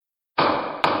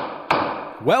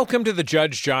Welcome to the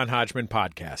Judge John Hodgman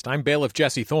podcast. I'm bailiff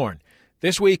Jesse Thorne.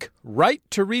 This week, right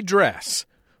to redress.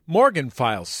 Morgan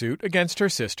files suit against her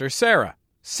sister Sarah.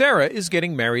 Sarah is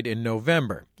getting married in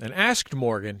November and asked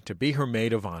Morgan to be her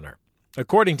maid of honor.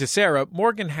 According to Sarah,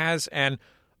 Morgan has an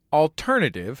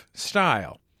alternative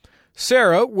style.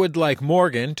 Sarah would like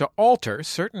Morgan to alter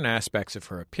certain aspects of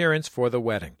her appearance for the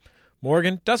wedding.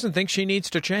 Morgan doesn't think she needs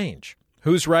to change.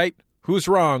 Who's right? Who's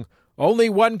wrong? Only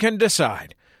one can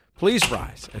decide. Please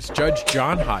rise as Judge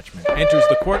John Hodgman enters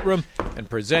the courtroom and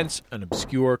presents an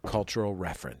obscure cultural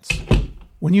reference.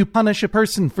 When you punish a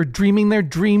person for dreaming their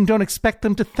dream, don't expect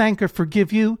them to thank or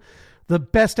forgive you. The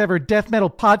best ever death metal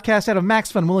podcast out of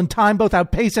Max Fun will in time both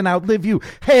outpace and outlive you.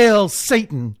 Hail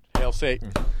Satan! Hail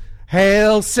Satan.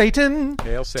 Hail Satan!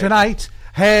 Hail Satan. Tonight,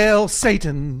 hail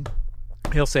Satan!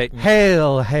 Hail Satan.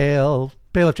 Hail, hail.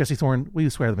 Bailiff Jesse Thorne, will you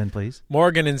swear them in, please?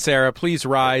 Morgan and Sarah, please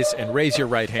rise and raise your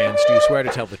right hands. Do you swear to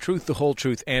tell the truth, the whole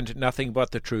truth, and nothing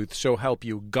but the truth, so help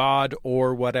you God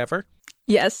or whatever?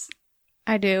 Yes,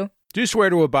 I do. Do you swear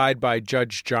to abide by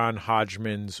Judge John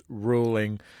Hodgman's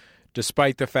ruling,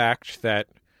 despite the fact that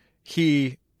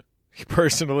he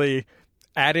personally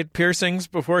added piercings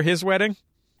before his wedding?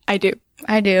 I do.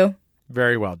 I do.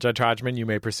 Very well. Judge Hodgman, you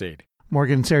may proceed.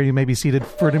 Morgan and Sarah, you may be seated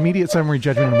for an immediate summary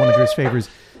judgment in one of your favors.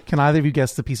 Can either of you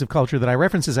guess the piece of culture that I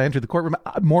referenced as I entered the courtroom?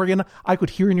 Morgan, I could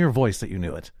hear in your voice that you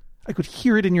knew it. I could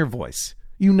hear it in your voice.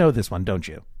 You know this one, don't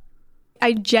you?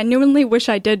 I genuinely wish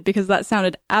I did because that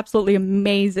sounded absolutely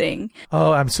amazing.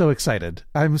 Oh, I'm so excited.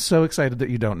 I'm so excited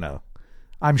that you don't know.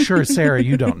 I'm sure, Sarah,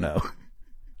 you don't know.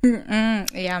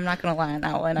 Yeah, I'm not going to lie on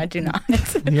that one. I do not.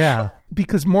 Yeah,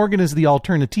 because Morgan is the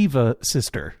Alternativa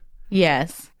sister.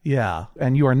 Yes. Yeah,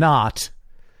 and you are not.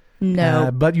 No.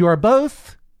 But you are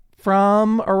both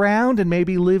from around and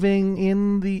maybe living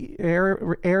in the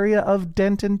area of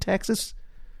Denton, Texas?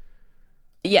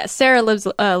 Yes, Sarah lives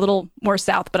a little more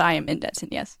south, but I am in Denton,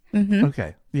 yes. Mm-hmm.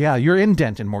 Okay. Yeah, you're in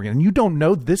Denton, Morgan, and you don't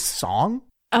know this song?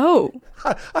 Oh.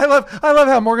 I love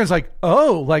how Morgan's like,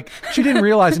 oh, like she didn't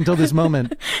realize until this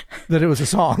moment that it was a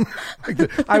song.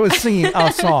 Like I was singing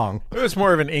a song. It was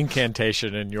more of an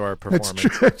incantation in your performance.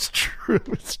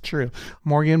 It's true.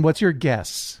 Morgan, what's your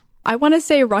guess? I want to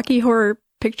say Rocky Horror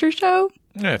Picture Show.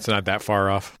 Yeah, it's not that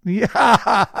far off. Yeah.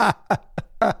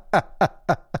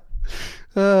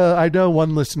 I know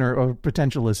one listener or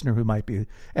potential listener who might be,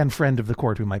 and friend of the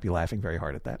court who might be laughing very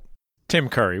hard at that. Tim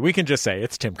Curry. We can just say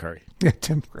it's Tim Curry. Yeah,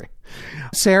 Tim Curry.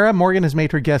 Sarah, Morgan has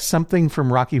made her guess something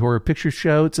from Rocky Horror Picture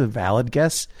Show. It's a valid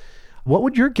guess. What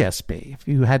would your guess be if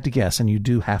you had to guess, and you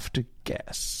do have to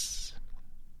guess?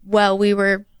 Well, we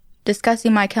were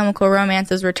discussing My Chemical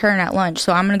Romance's return at lunch,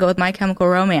 so I'm going to go with My Chemical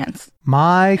Romance.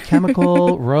 My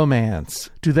Chemical Romance.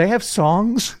 Do they have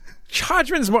songs?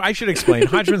 Hodgman's more, I should explain,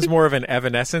 Hodgman's more of an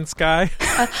Evanescence guy.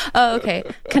 Oh, okay.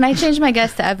 Can I change my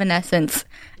guess to Evanescence?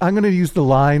 I'm going to use the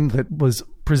line that was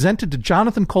presented to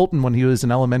Jonathan Colton when he was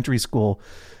in elementary school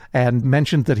and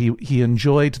mentioned that he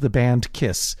enjoyed the band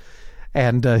Kiss.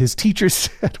 And his teacher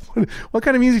said, what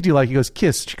kind of music do you like? He goes,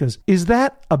 Kiss. She goes, is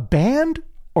that a band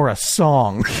or a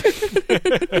song?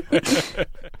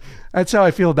 That's how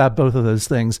I feel about both of those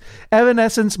things.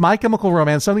 Evanescence, My Chemical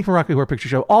Romance, something from Rocky Horror Picture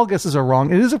Show. All guesses are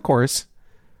wrong. It is, of course,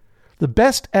 the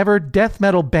best ever death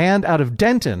metal band out of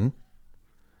Denton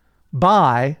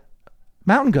by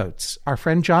Mountain Goats. Our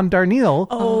friend John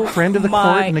Darnielle, friend of the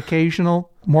court and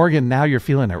occasional. Morgan, now you're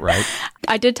feeling it, right?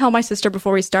 I did tell my sister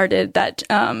before we started that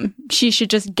she should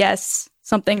just guess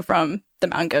something from the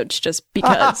Mountain Goats just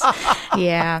because.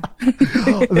 Yeah.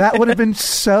 That would have been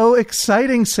so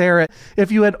exciting, Sarah.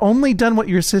 If you had only done what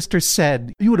your sister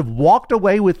said, you would have walked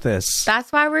away with this.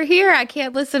 That's why we're here. I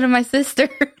can't listen to my sister.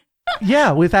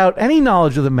 Yeah, without any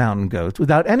knowledge of the Mountain Goats,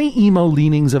 without any emo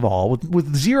leanings of all,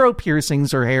 with zero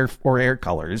piercings or hair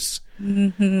colors.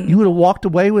 Mm-hmm. You would have walked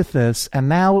away with this, and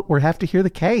now we have to hear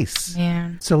the case.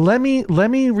 Yeah. So let me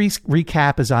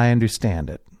recap as I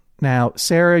understand it. Now,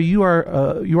 Sarah, you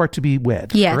are to be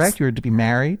wed, yes. Correct? You're to be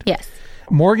married? Yes.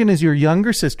 Morgan is your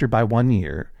younger sister by 1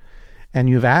 year, and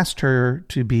you've asked her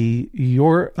to be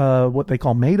your, what they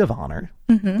call maid of honor,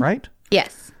 right?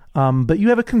 Yes. But you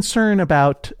have a concern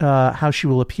about how she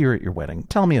will appear at your wedding.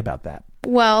 Tell me about that.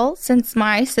 Well, since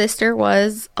my sister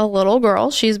was a little girl,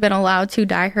 she's been allowed to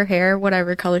dye her hair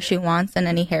whatever color she wants and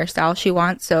any hairstyle she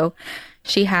wants. So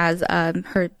she has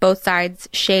her both sides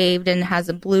shaved and has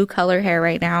a blue color hair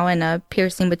right now and a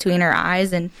piercing between her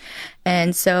eyes.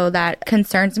 And so that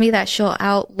concerns me that she'll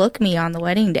outlook me on the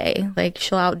wedding day. Like,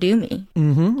 she'll outdo me.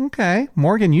 Mm-hmm. Okay.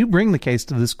 Morgan, you bring the case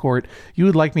to this court. You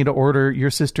would like me to order your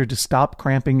sister to stop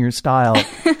cramping your style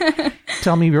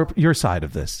tell me your side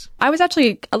of this. I was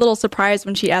actually a little surprised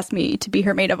when she asked me to be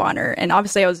her maid of honor. And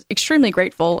obviously I was extremely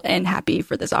grateful and happy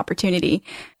for this opportunity.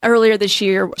 Earlier this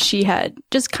year, she had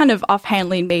just kind of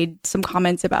offhandedly made some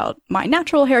comments about my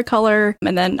natural hair color.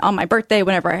 And then on my birthday,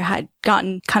 whenever I had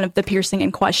gotten kind of the piercing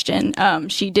in question,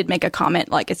 she did make a comment,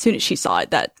 like as soon as she saw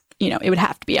it, that, it would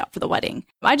have to be out for the wedding.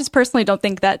 I just personally don't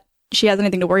think that she has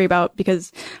anything to worry about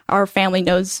because our family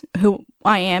knows who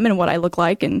I am and what I look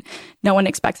like, and no one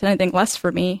expects anything less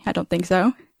from me. I don't think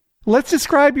so. Let's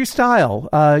describe your style.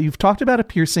 You've talked about a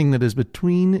piercing that is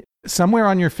between somewhere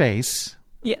on your face.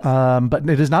 Yes. But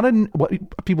it is not what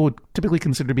people would typically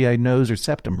consider to be a nose or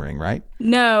septum ring, right?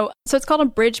 No. So it's called a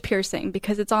bridge piercing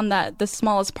because it's on the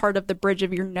smallest part of the bridge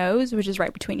of your nose, which is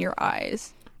right between your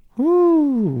eyes.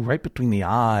 Ooh, right between the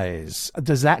eyes.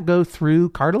 Does that go through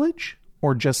cartilage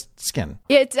or just skin?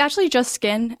 It's actually just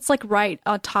skin. It's like right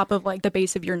on top of like the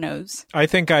base of your nose. I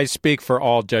think I speak for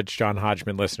all Judge John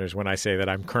Hodgman listeners when I say that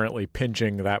I'm currently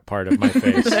pinching that part of my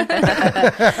face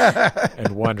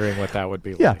and wondering what that would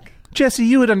be like. Jesse,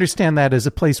 you would understand that as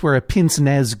a place where a pince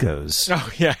nez goes.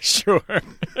 Oh, yeah, sure.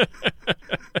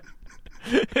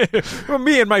 Well,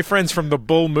 me and my friends from the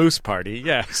Bull Moose Party,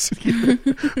 yes.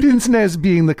 Pince nez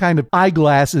being the kind of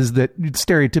eyeglasses that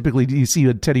stereotypically you see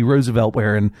a Teddy Roosevelt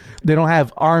wear, and they don't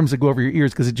have arms that go over your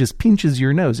ears because it just pinches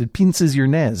your nose. It pinces your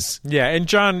nez. Yeah, and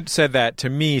John said that to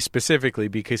me specifically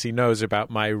because he knows about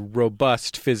my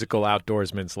robust physical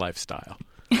outdoorsman's lifestyle.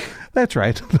 That's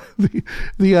right.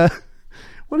 The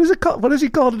what is it called? What has he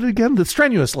called it again? The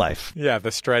strenuous life. Yeah,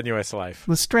 the strenuous life.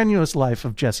 The strenuous life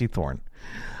of Jesse Thorne.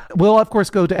 We'll, of course,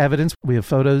 go to evidence. We have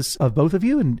photos of both of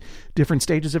you in different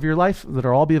stages of your life that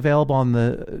will all be available on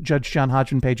the Judge John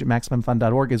Hodgman page at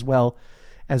MaximumFun.org, as well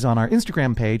as on our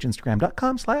Instagram page,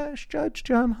 Instagram.com/Judge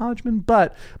John Hodgman.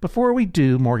 But before we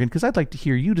do, Morgan, because I'd like to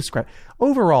hear you describe,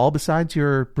 overall, besides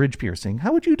your bridge piercing,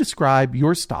 how would you describe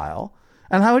your style?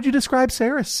 And how would you describe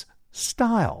Sarah's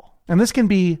style? And this can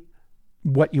be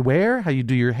what you wear, how you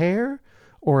do your hair,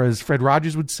 or as Fred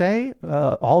Rogers would say,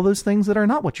 all those things that are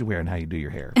not what you wear and how you do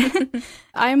your hair.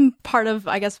 I'm part of,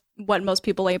 I guess, what most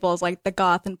people label as like the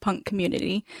goth and punk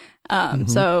community.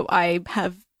 So I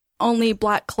have only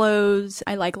black clothes.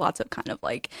 I like lots of kind of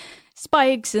like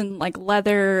spikes and like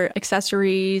leather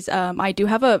accessories. I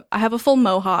have a full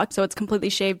mohawk, so it's completely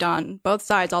shaved on both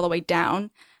sides all the way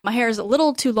down. My hair is a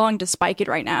little too long to spike it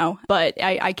right now, but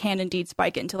I can indeed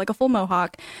spike it into like a full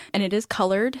mohawk, and it is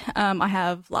colored. I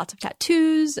have lots of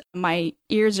tattoos. My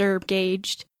ears are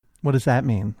gauged. What does that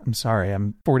mean? I'm sorry.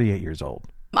 I'm 48 years old.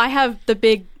 I have the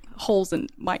big holes in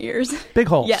my ears. Big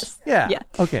holes? Yes. Yeah.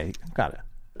 Okay. Got it.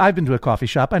 I've been to a coffee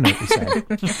shop. I know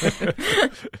what you're saying.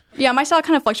 Yeah, my style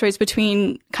kind of fluctuates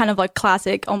between kind of like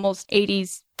classic, almost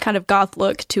 80s kind of goth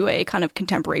look to a kind of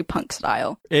contemporary punk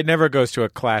style. It never goes to a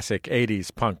classic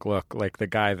 80s punk look like the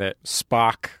guy that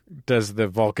Spock does the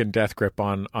Vulcan death grip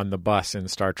on the bus in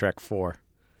Star Trek 4.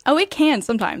 Oh, it can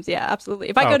sometimes. Yeah, absolutely.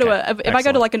 If I go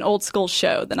to like an old school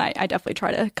show, then I definitely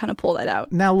try to kind of pull that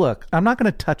out. Now, look, I'm not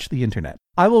going to touch the internet.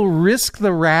 I will risk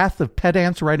the wrath of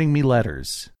pedants writing me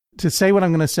letters to say what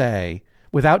I'm going to say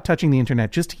without touching the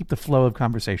internet, just to keep the flow of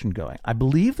conversation going. I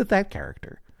believe that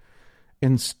character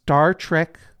in Star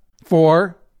Trek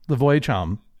 4, The Voyage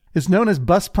Home, is known as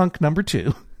Bus Punk Number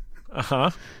 2. Uh-huh.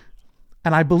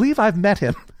 And I believe I've met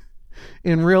him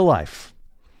in real life.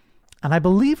 And I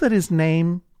believe that his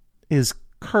name is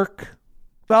Kirk.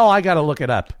 Well, I got to look it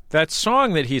up. That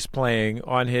song that he's playing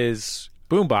on his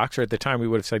boombox, or at the time we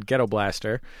would have said Ghetto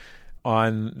Blaster,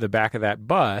 on the back of that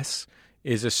bus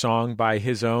is a song by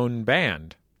his own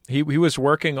band. He was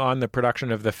working on the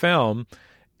production of the film,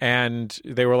 and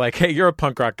they were like, hey, you're a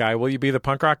punk rock guy. Will you be the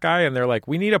punk rock guy? And they're like,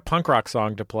 we need a punk rock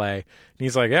song to play. And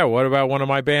he's like, yeah, what about one of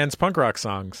my band's punk rock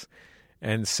songs?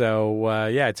 And so,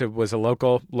 it was a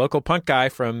local punk guy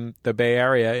from the Bay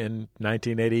Area in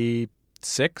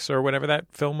 1986 or whenever that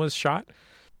film was shot.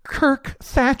 Kirk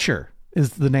Thatcher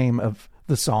is the name of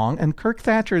the song, and Kirk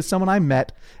Thatcher is someone I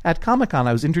met at Comic-Con.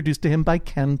 I was introduced to him by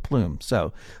Ken Plume.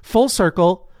 So, full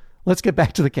circle, let's get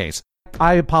back to the case.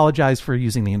 I apologize for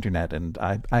using the internet, and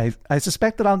I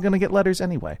suspect that I'm going to get letters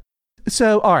anyway.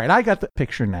 So, all right, I got the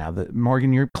picture now.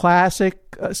 Morgan, you're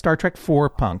classic Star Trek 4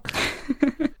 punk.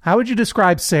 How would you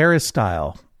describe Sarah's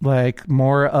style? Like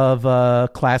more of a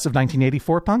class of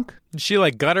 1984 punk? Is she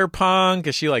like gutter punk?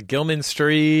 Is she like Gilman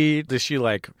Street? Is she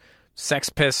like Sex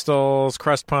Pistols,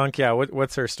 crust punk? Yeah,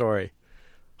 what's her story?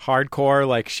 Hardcore,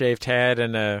 like shaved head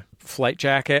and a flight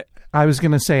jacket? I was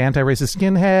going to say anti-racist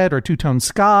skinhead or two-tone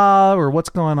ska, or what's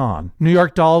going on? New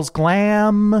York Dolls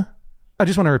glam? I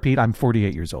just want to repeat, I'm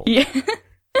 48 years old. Yeah.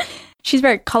 She's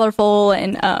very colorful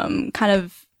and kind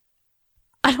of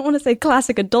I don't want to say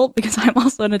classic adult because I'm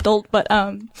also an adult, but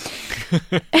so,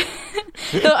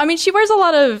 I mean,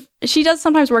 she does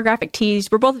sometimes wear graphic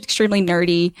tees. We're both extremely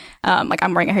nerdy. Like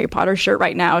I'm wearing a Harry Potter shirt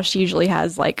right now. She usually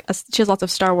has she has lots of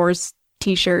Star Wars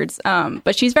t-shirts.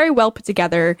 But she's very well put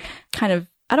together, kind of,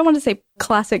 I don't want to say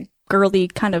classic girly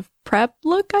kind of prep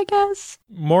look, I guess.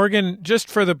 Morgan, just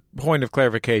for the point of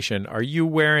clarification, are you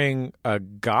wearing a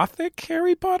gothic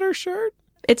Harry Potter shirt?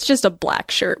 It's just a black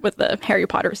shirt with the Harry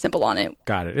Potter symbol on it.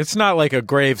 Got it. It's not like a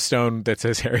gravestone that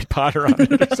says Harry Potter on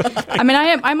it or something. I mean,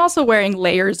 I'm also wearing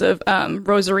layers of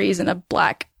rosaries and a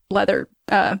black leather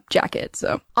jacket.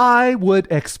 So I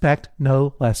would expect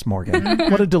no less, Morgan.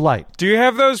 What a delight. Do you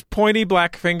have those pointy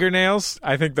black fingernails?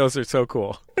 I think those are so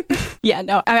cool. Yeah,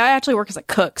 no, I actually work as a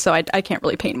cook, so I can't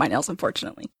really paint my nails,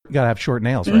 unfortunately. You gotta have short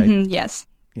nails, right? Mm-hmm, yes.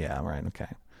 Yeah, right. Okay.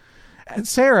 And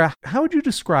Sarah, how would you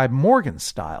describe Morgan's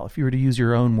style if you were to use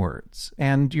your own words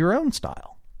and your own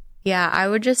style? Yeah, I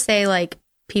would just say like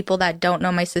people that don't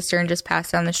know my sister and just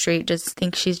pass down the street just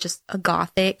think she's just a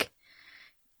gothic,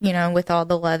 you know, with all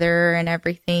the leather and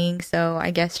everything. So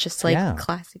I guess just like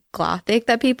classic gothic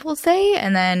that people say.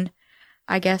 And then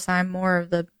I guess I'm more of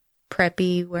the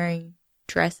preppy wearing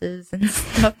dresses and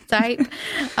stuff type.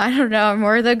 I don't know. I'm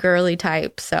more the girly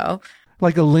type. So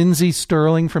like a Lindsay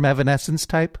Sterling from Evanescence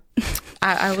type?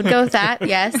 I would go with that,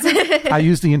 yes. I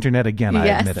use the internet again, I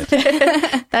admit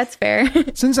it. That's fair.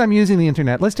 Since I'm using the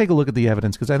internet, let's take a look at the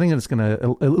evidence because I think it's going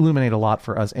to illuminate a lot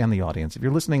for us and the audience. If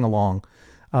you're listening along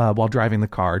while driving the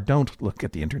car, don't look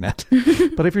at the internet.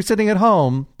 But if you're sitting at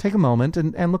home, take a moment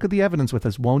and look at the evidence with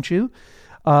us, won't you?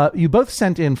 You both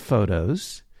sent in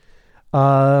photos.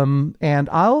 And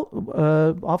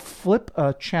I'll flip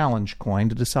a challenge coin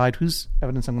to decide whose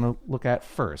evidence I'm going to look at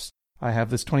first. I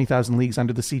have this 20,000 Leagues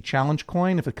Under the Sea challenge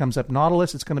coin. If it comes up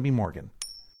Nautilus, it's going to be Morgan.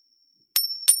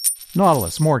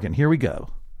 Nautilus, Morgan, here we go.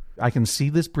 I can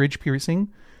see this bridge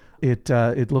piercing. It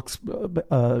looks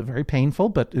very painful,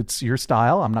 but it's your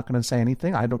style. I'm not going to say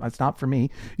anything. It's not for me.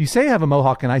 You say you have a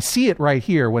mohawk, and I see it right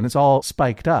here when it's all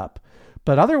spiked up.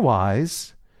 But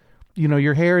otherwise, you know,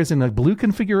 your hair is in a blue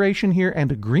configuration here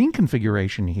and a green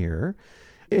configuration here.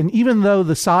 And even though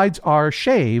the sides are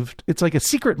shaved, it's like a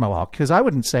secret mohawk because I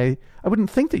wouldn't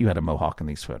think that you had a mohawk in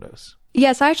these photos.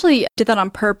 Yes, I actually did that on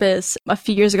purpose. A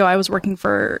few years ago, I was working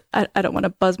for, I don't want to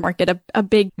buzz market, a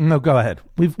big... No, go ahead.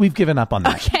 We've given up on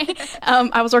that. Okay.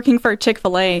 I was working for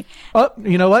Chick-fil-A. Oh,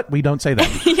 you know what? We don't say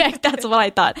that. Yeah, that's what I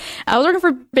thought. I was working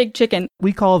for Big Chicken.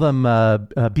 We call them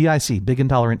BIC, Big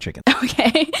Intolerant Chicken.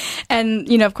 Okay. And,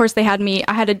 you know, of course, I had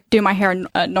to do my hair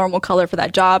a normal color for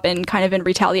that job. And kind of in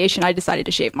retaliation, I decided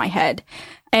to shave my head.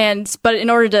 But in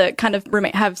order to kind of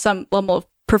have some level of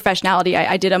professionality,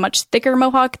 I did a much thicker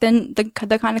mohawk than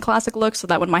the kind of classic look, so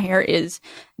that when my hair is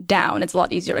down, it's a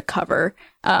lot easier to cover.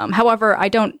 However, I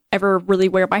don't ever really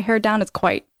wear my hair down. It's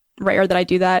quite rare that I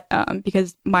do that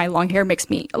because my long hair makes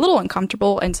me a little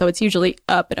uncomfortable, and so it's usually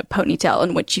up in a ponytail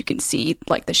in which you can see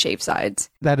like the shaved sides.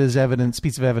 That is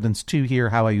piece of evidence too here,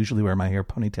 how I usually wear my hair,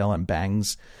 ponytail and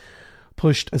bangs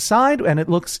pushed aside, and it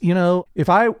looks, you know, if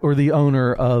I were the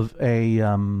owner of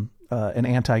an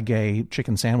anti-gay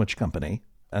chicken sandwich company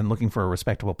and looking for a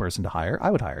respectable person to hire, I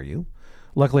would hire you.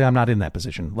 Luckily, I'm not in that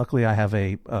position. Luckily, I have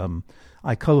I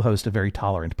co-host a very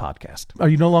tolerant podcast. Oh,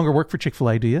 you no longer work for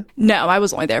Chick-fil-A, do you? No, I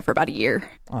was only there for about a year.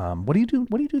 What do you do?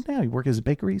 What do you do now? You work as a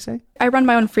bakery, you say? I run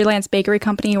my own freelance bakery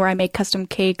company where I make custom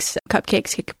cakes,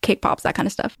 cupcakes, cake pops, that kind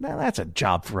of stuff. Now, that's a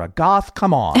job for a goth.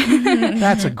 Come on.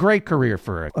 That's a great career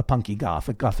for a punky goth,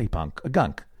 a gothy punk, a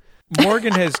gunk.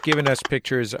 Morgan has given us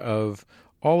pictures of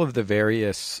all of the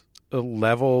various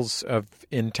levels of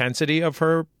intensity of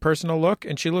her personal look,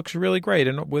 and she looks really great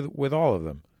with all of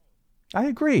them. I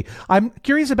agree. I'm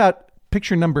curious about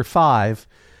picture number 5.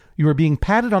 You were being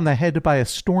patted on the head by a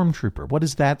stormtrooper. What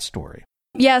is that story?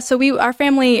 Yeah, so our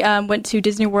family went to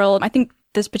Disney World. I think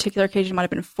this particular occasion might have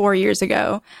been 4 years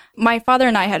ago. My father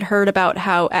and I had heard about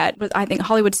how at, I think,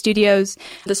 Hollywood Studios,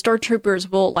 the stormtroopers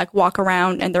will like walk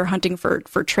around and they're hunting for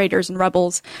traitors and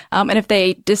rebels. And if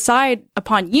they decide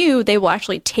upon you, they will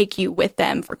actually take you with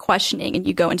them for questioning and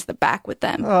you go into the back with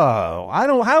them.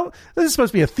 Oh, this is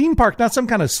supposed to be a theme park, not some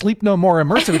kind of Sleep No More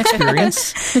immersive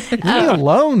experience. Leave me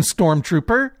alone,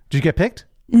 stormtrooper. Did you get picked?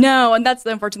 No, and that's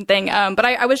the unfortunate thing. But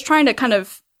I was trying to kind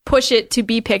of push it to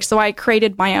be picked, so I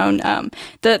created my own.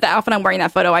 The outfit I'm wearing in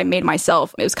that photo I made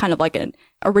myself. It was kind of like an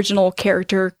original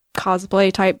character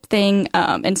cosplay type thing.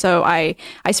 And so I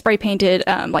spray painted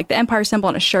like the Empire symbol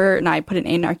on a shirt, and I put an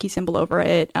anarchy symbol over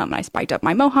it. I spiked up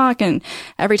my mohawk, and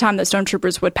every time the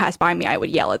stormtroopers would pass by me, I would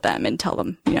yell at them and tell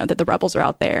them, that the rebels are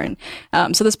out there.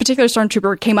 And so this particular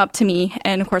stormtrooper came up to me,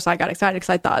 and of course I got excited because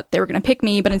I thought they were going to pick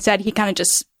me, but instead he kind of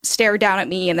just stared down at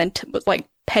me and then was like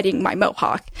petting my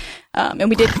mohawk. And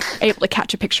we did able to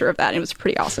catch a picture of that, and it was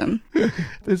pretty awesome.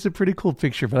 It's a pretty cool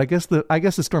picture, but I guess the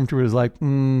stormtrooper is like,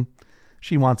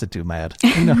 she wants it too mad.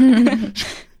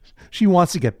 She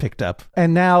wants to get picked up.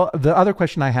 And now the other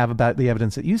question I have about the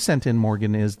evidence that you sent in,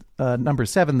 Morgan, is number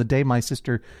 7, the day my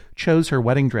sister chose her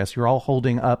wedding dress. You're all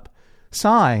holding up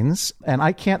signs, and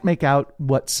I can't make out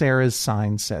what Sarah's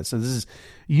sign says. So this is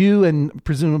you and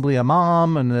presumably a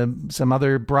mom and some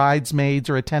other bridesmaids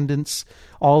or attendants,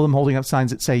 all of them holding up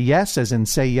signs that say yes, as in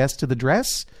say yes to the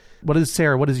dress. What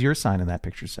does your sign in that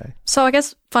picture say? So I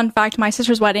guess, fun fact, my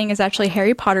sister's wedding is actually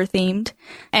Harry Potter themed.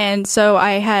 And so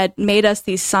I had made us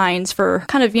these signs for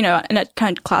kind of, in a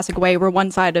kind of classic way where one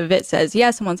side of it says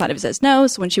yes and one side of it says no.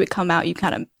 So when she would come out, you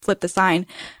kind of flip the sign.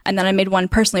 And then I made one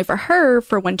personally for her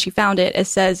for when she found it. It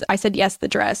says, I said yes, the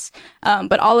dress.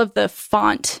 But all of the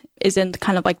font is in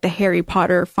kind of like the Harry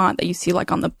Potter font that you see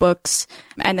like on the books.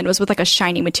 And then it was with like a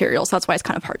shiny material. So that's why it's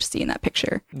kind of hard to see in that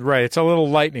picture. Right. It's a little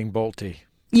lightning bolty.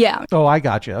 Yeah. Oh, I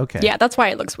got you. Okay. Yeah, that's why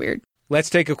it looks weird. Let's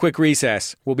take a quick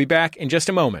recess. We'll be back in just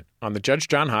a moment on the Judge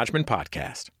John Hodgman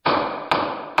podcast.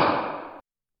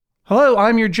 Hello,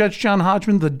 I'm your Judge John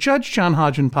Hodgman. The Judge John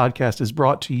Hodgman podcast is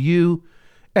brought to you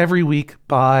every week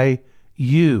by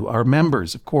you, our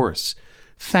members, of course.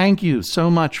 Thank you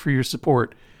so much for your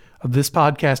support of this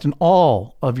podcast and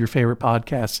all of your favorite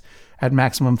podcasts at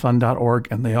MaximumFun.org,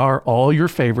 and they are all your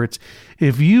favorites.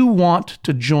 If you want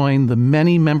to join the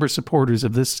many member supporters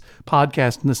of this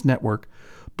podcast and this network,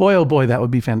 boy, oh boy, that would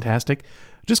be fantastic.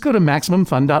 Just go to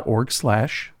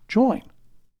MaximumFun.org/join.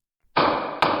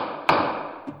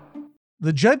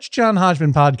 The Judge John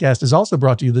Hodgman podcast is also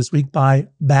brought to you this week by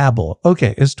Babbel.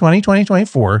 Okay, it's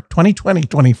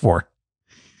 2020-24.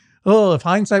 Oh, if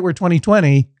hindsight were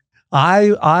 2020,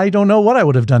 I don't know what I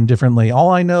would have done differently. All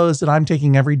I know is that I'm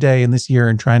taking every day in this year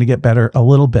and trying to get better a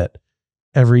little bit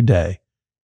every day.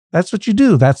 That's what you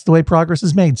do. That's the way progress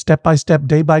is made, step by step,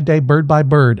 day by day, bird by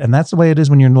bird. And that's the way it is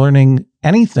when you're learning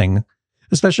anything,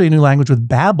 especially a new language with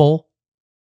Babbel.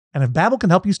 And if Babbel can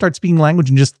help you start speaking language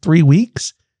in just 3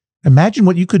 weeks, imagine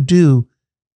what you could do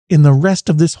in the rest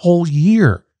of this whole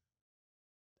year.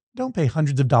 Don't pay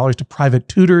hundreds of dollars to private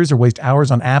tutors or waste hours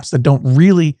on apps that don't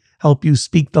really help you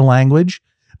speak the language.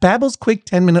 Babbel's quick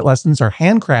 10-minute lessons are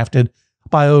handcrafted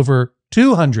by over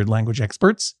 200 language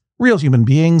experts, real human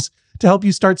beings, to help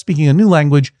you start speaking a new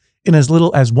language in as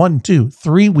little as 1, 2,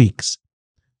 3 weeks.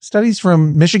 Studies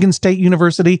from Michigan State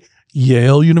University,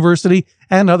 Yale University,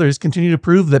 and others continue to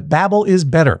prove that Babbel is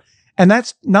better. And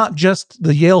that's not just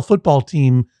the Yale football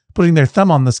team putting their thumb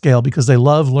on the scale because they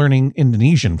love learning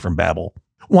Indonesian from Babbel.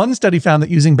 One study found that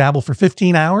using Babbel for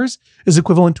 15 hours is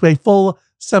equivalent to a full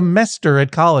semester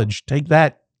at college. Take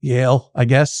that, Yale, I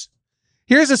guess.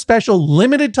 Here's a special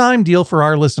limited time deal for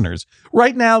our listeners.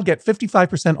 Right now, get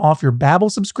 55% off your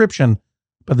Babbel subscription,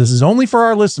 but this is only for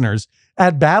our listeners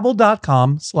at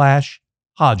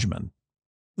babbel.com/Hodgman.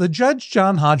 The Judge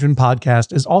John Hodgman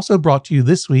podcast is also brought to you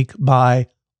this week by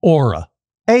Aura.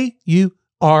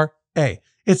 A-U-R-A.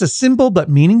 It's a simple but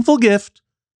meaningful gift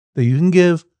that you can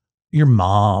give your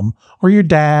mom or your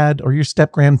dad or your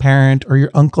step-grandparent or your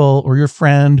uncle or your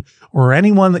friend or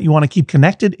anyone that you want to keep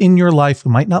connected in your life who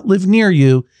might not live near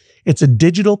you. It's a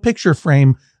digital picture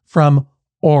frame from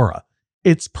Aura.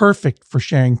 It's perfect for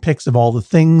sharing pics of all the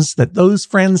things that those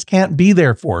friends can't be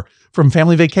there for, from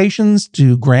family vacations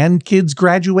to grandkids'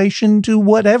 graduation to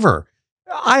whatever.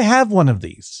 I have one of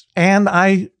these, and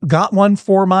I got one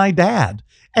for my dad,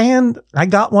 and I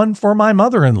got one for my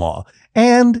mother-in-law,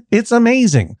 and it's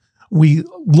amazing. We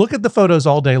look at the photos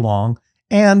all day long,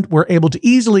 and we're able to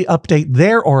easily update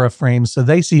their Aura frames so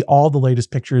they see all the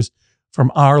latest pictures from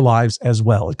our lives as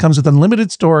well. It comes with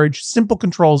unlimited storage, simple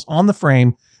controls on the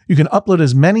frame. You can upload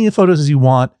as many photos as you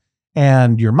want,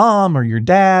 and your mom or your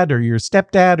dad or your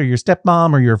stepdad or your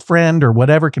stepmom or your friend or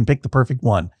whatever can pick the perfect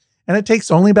one. And it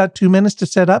takes only about 2 minutes to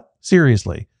set up.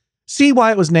 Seriously. See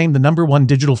why it was named the #1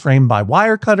 digital frame by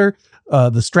Wirecutter,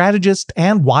 The Strategist,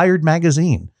 and Wired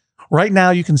Magazine. Right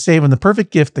now, you can save on the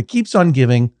perfect gift that keeps on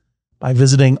giving by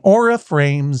visiting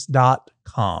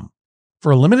auraframes.com.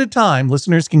 For a limited time,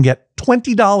 listeners can get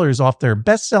 $20 off their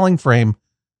best-selling frame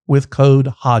with code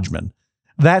Hodgman.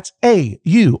 That's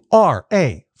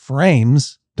A-U-R-A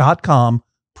frames.com,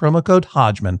 promo code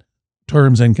Hodgman.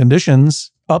 Terms and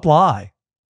conditions apply.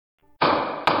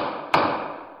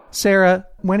 Sarah,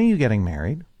 when are you getting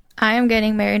married? I am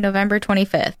getting married November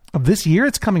 25th. Of this year?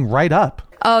 It's coming right up.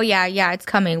 Oh, yeah, it's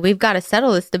coming. We've got to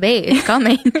settle this debate. It's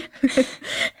coming.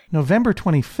 November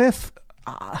 25th.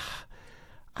 I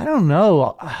don't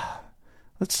know.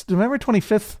 Let's November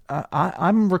 25th.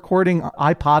 I'm recording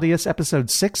iPodius episode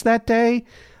 6 that day.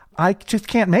 I just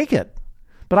can't make it.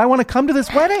 But I want to come to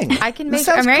this wedding. I can make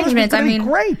arrangements. I mean,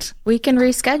 great. We can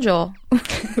reschedule.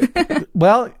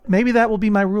 Well, maybe that will be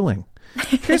my ruling.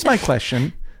 Here's my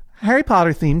question. Harry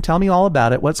Potter theme. Tell me all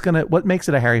about it. What makes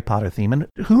it a Harry Potter theme? And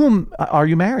whom are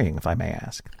you marrying, if I may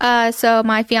ask? So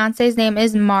my fiance's name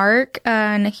is Mark,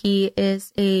 and he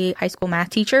is a high school math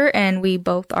teacher, and we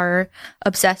both are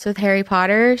obsessed with Harry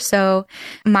Potter. So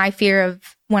my fear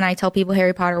of when I tell people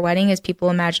Harry Potter wedding is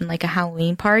people imagine like a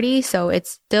Halloween party. So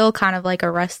it's still kind of like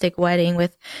a rustic wedding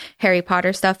with Harry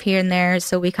Potter stuff here and there.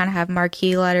 So we kind of have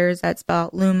marquee letters that spell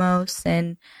out Lumos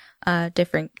and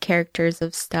different characters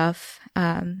of stuff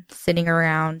sitting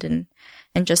around and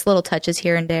just little touches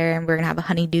here and there. And we're going to have a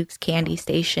Honeyduke's candy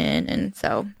station. And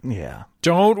so. Yeah.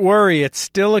 Don't worry. It's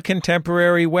still a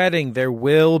contemporary wedding. There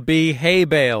will be hay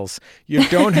bales. You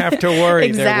don't have to worry.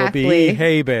 Exactly. There will be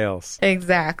hay bales.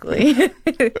 Exactly.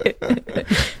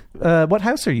 What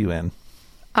house are you in?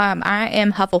 I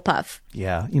am Hufflepuff.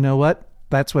 Yeah. You know what?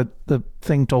 That's what the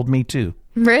thing told me too.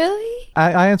 Really?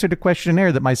 I answered a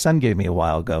questionnaire that my son gave me a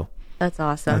while ago. That's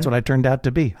awesome. That's what I turned out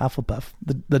to be. Hufflepuff.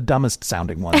 The dumbest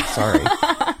sounding one. Sorry.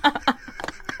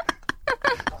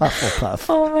 Hufflepuff.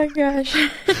 Oh my gosh.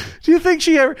 Do you think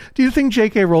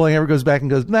J.K. Rowling ever goes back and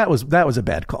goes, that was a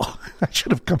bad call. I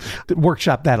should have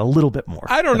workshopped that a little bit more.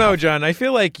 I don't know, John. I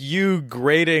feel like you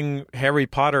grading Harry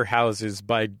Potter houses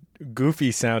by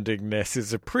goofy soundingness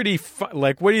is a pretty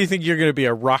what do you think you're going to be,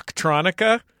 a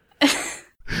Rocktronica?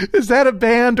 Is that a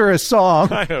band or a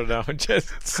song? I don't know. Just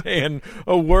saying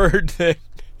a word that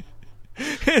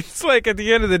it's like at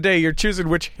the end of the day, you're choosing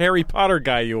which Harry Potter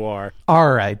guy you are.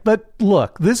 All right. But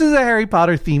look, this is a Harry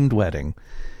Potter themed wedding.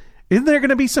 Isn't there going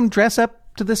to be some dress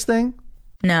up to this thing?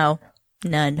 No,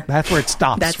 none. That's where it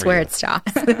stops. That's where it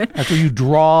stops. That's where you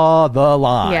draw the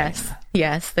line.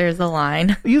 Yes, there's a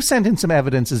line. You sent in some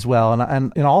evidence as well.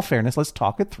 And in all fairness, let's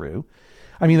talk it through.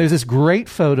 I mean, there's this great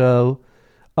photo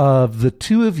of the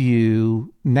two of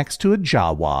you next to a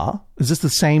Jawa. Is this the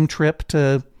same trip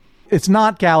to... It's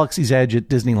not Galaxy's Edge at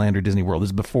Disneyland or Disney World. This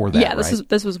is before that, Yeah,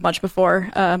 this was much before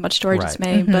Much to Our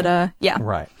Dismay, Mm-hmm. but yeah.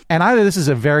 Right. And either this is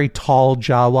a very tall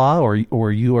Jawa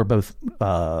or you are both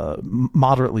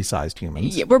moderately sized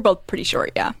humans. Yeah, we're both pretty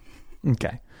short, yeah.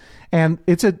 Okay. And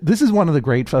this is one of the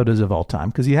great photos of all time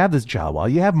because you have this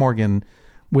Jawa. You have Morgan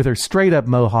with her straight up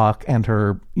mohawk and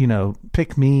her,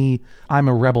 pick me, I'm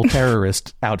a rebel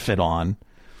terrorist outfit on.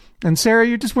 And Sarah,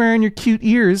 you're just wearing your cute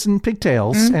ears and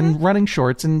pigtails and running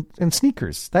shorts and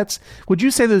sneakers. Would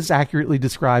you say this accurately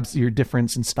describes your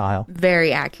difference in style?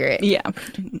 Very accurate. Yeah.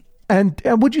 And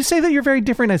would you say that you're very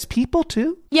different as people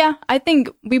too? Yeah, I think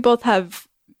we both have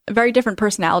very different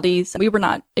personalities. We were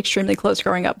not extremely close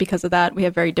growing up because of that. We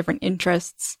have very different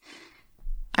interests.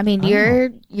 I mean, you're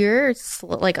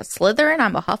like a Slytherin.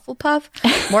 I'm a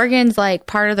Hufflepuff. Morgan's like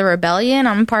part of the rebellion.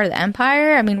 I'm part of the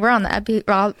Empire. I mean, we're on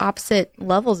the opposite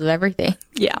levels of everything.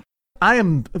 Yeah. I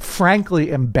am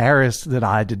frankly embarrassed that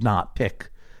I did not pick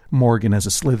Morgan as a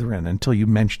Slytherin until you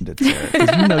mentioned it,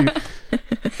 Sarah.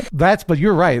 'Cause but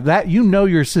you're right. That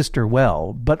your sister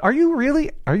well. But are you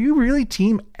really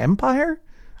Team Empire?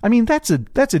 I mean, that's a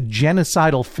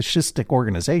genocidal fascistic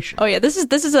organization. Oh yeah, this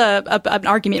is an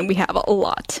argument we have a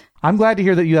lot. I'm glad to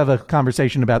hear that you have a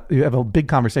big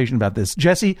conversation about this.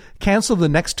 Jesse, cancel the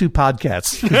next 2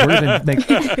 podcasts.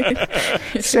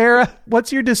 Sarah,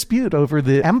 what's your dispute over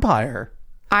the Empire?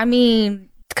 I mean,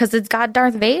 because it's got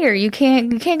Darth Vader. You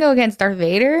can't go against Darth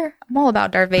Vader. I'm all about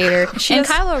Darth Vader. And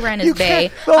Kylo Ren is bae.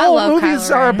 The whole I love movies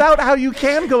Kylo are Ren. about how you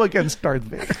can go against Darth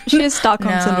Vader. She has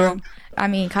Stockholm syndrome. I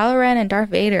mean, Kylo Ren and Darth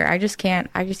Vader, I just can't.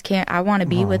 I want to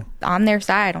be on their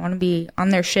side. I want to be on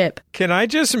their ship. Can I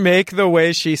just make the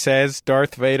way she says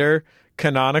Darth Vader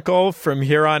canonical from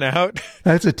here on out?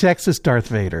 That's a Texas Darth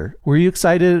Vader. Were you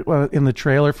excited in the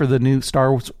trailer for the new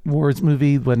Star Wars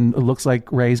movie when it looks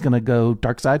like Rey's going to go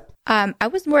dark side? I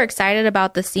was more excited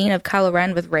about the scene of Kylo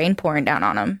Ren with rain pouring down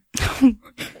on him.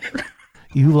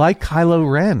 You like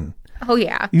Kylo Ren. Oh,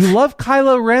 yeah. You love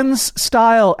Kylo Ren's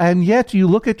style, and yet you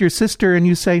look at your sister and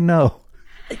you say no.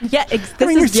 Yeah,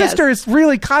 your sister is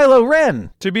really Kylo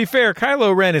Ren. To be fair,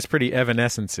 Kylo Ren is pretty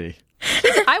Evanescence-y.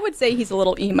 I would say he's a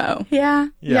little emo. Yeah,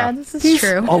 this is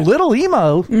true. A little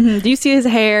emo. Mm-hmm. Do you see his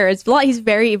hair? He's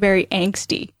very, very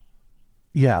angsty.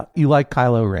 Yeah, you like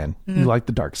Kylo Ren. You like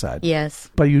the dark side. Yes.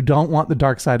 But you don't want the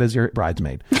dark side as your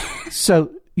bridesmaid.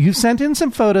 So You sent in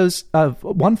some photos of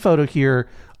one photo here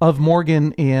of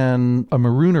Morgan in a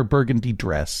maroon or burgundy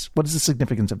dress. What is the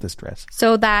significance of this dress?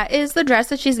 So that is the dress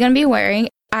that she's going to be wearing.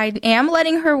 I am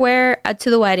letting her wear to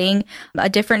the wedding a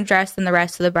different dress than the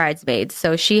rest of the bridesmaids.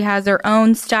 So she has her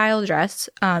own style dress,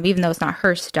 even though it's not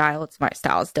her style, it's my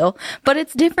style still. But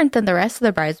it's different than the rest of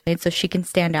the bridesmaids, so she can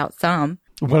stand out some.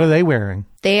 What are they wearing?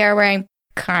 They are wearing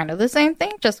kind of the same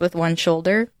thing, just with one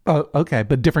shoulder. Oh, okay.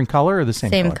 But different color or the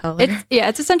same color?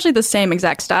 It's essentially the same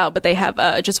exact style, but they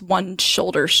have just one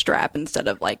shoulder strap instead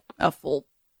of like a full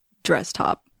dress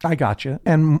top. I gotcha.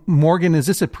 And Morgan, is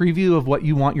this a preview of what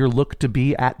you want your look to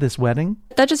be at this wedding?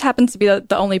 That just happens to be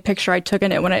the only picture I took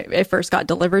in it when it first got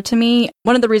delivered to me.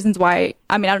 One of the reasons why,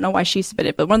 I mean, I don't know why she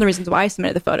submitted, but one of the reasons why I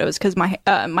submitted the photo is because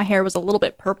my hair was a little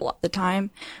bit purple at the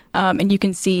time. And you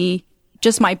can see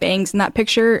just my bangs in that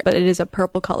picture, but it is a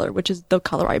purple color, which is the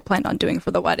color I planned on doing for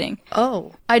the wedding.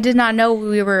 Oh, I did not know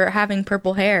we were having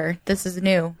purple hair. This is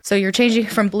new. So you're changing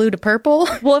from blue to purple?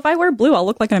 Well, if I wear blue, I'll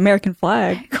look like an American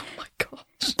flag. Oh my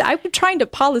gosh. I'm trying to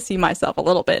policy myself a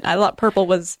little bit. I thought purple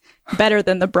was better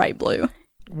than the bright blue.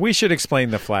 We should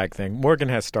explain the flag thing. Morgan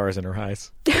has stars in her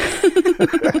eyes.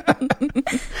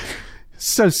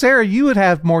 So, Sarah, you would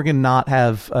have Morgan not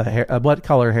have hair. What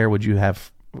color hair would you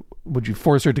have? Would you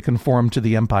force her to conform to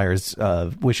the Empire's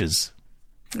wishes?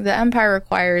 The Empire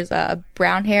requires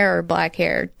brown hair or black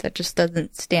hair that just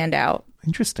doesn't stand out.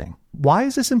 Interesting. Why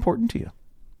is this important to you?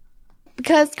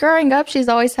 Because growing up, she's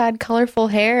always had colorful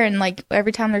hair, and like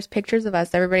every time there's pictures of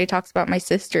us, everybody talks about my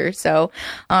sister. So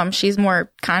she's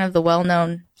more kind of the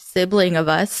well-known sibling of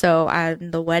us. So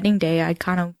on the wedding day, I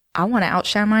want to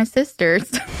outshine my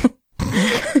sisters.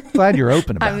 Glad you're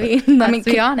open about it. Let's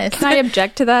be honest. Can I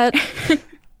object to that?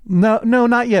 No,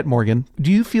 not yet, Morgan.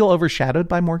 Do you feel overshadowed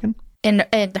by Morgan? In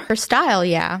her style,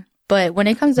 yeah. But when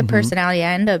it comes to personality,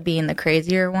 I end up being the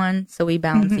crazier one. So we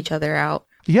balance each other out.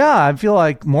 Yeah, I feel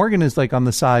like Morgan is like on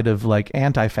the side of like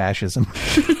anti-fascism.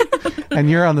 And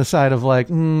you're on the side of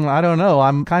like, I don't know.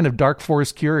 I'm kind of dark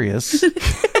force curious.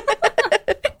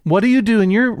 What do you do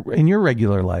in your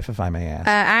regular life, if I may ask?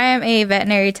 I am a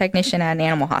veterinary technician at an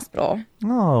animal hospital.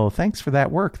 Oh, thanks for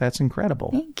that work. That's incredible.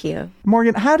 Thank you.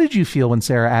 Morgan, how did you feel when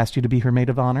Sarah asked you to be her maid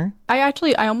of honor? I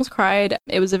almost cried.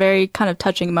 It was a very kind of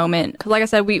touching moment. Because like I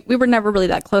said, we were never really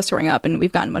that close growing up, and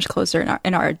we've gotten much closer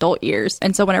in our adult years.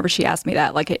 And so whenever she asked me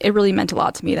that, like it really meant a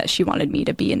lot to me that she wanted me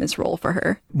to be in this role for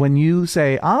her. When you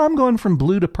say, I'm going from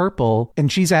blue to purple,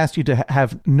 and she's asked you to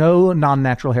have no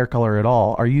non-natural hair color at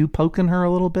all, are you poking her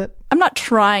a little bit? I'm not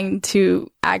trying to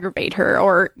aggravate her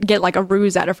or get like a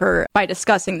ruse out of her by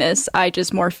discussing this. I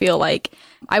just more feel like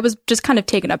I was just kind of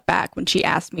taken aback when she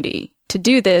asked me to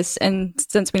do this. And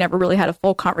since we never really had a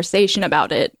full conversation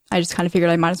about it, I just kind of figured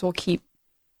I might as well keep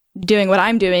doing what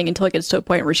I'm doing until it gets to a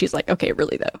point where she's like, okay,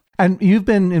 really though. And you've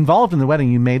been involved in the wedding.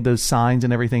 You made those signs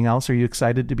and everything else. Are you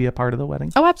excited to be a part of the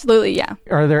wedding? Oh, absolutely. Yeah.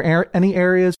 Are there any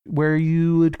areas where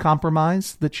you would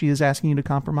compromise that she is asking you to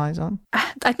compromise on?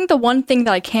 I think the one thing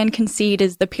that I can concede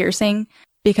is the piercing,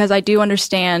 because I do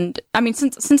understand. I mean,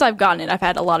 since I've gotten it, I've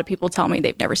had a lot of people tell me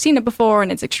they've never seen it before,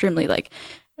 and it's extremely like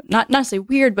not necessarily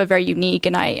weird, but very unique.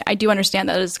 And I do understand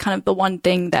that is kind of the one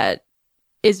thing that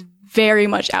is very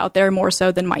much out there, more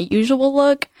so than my usual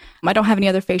look. I don't have any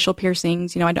other facial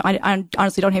piercings. I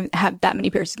honestly don't have that many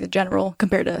piercings in general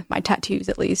compared to my tattoos,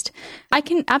 at least. I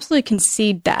can absolutely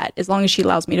concede that as long as she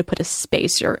allows me to put a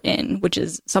spacer in, which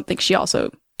is something she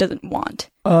also doesn't want.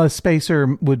 A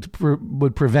spacer would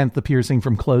prevent the piercing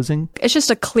from closing? It's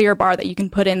just a clear bar that you can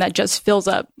put in that just fills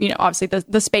up, obviously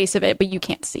the space of it, but you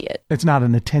can't see it. It's not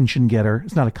an attention getter.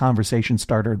 It's not a conversation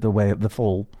starter the way the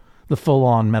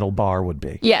full-on metal bar would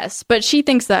be. Yes, but she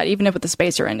thinks that even if with the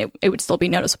spacer in, it would still be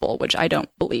noticeable, which I don't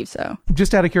believe so.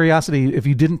 Just out of curiosity, if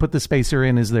you didn't put the spacer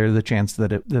in, is there the chance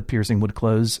that the piercing would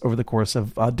close over the course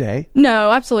of a day?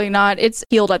 No, absolutely not. It's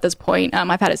healed at this point.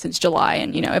 I've had it since July,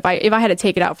 and if I had to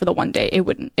take it out for the one day, it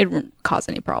wouldn't cause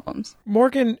any problems.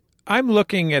 Morgan, I'm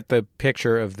looking at the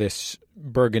picture of this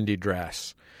burgundy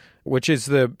dress, which is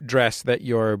the dress that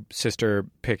your sister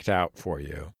picked out for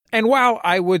you. And while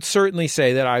I would certainly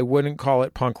say that I wouldn't call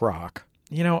it punk rock,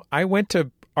 I went to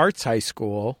arts high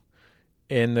school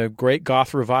in the great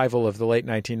goth revival of the late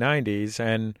 1990s,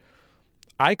 and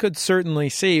I could certainly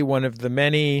see one of the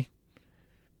many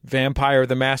Vampire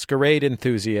the Masquerade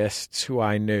enthusiasts who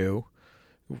I knew,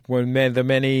 the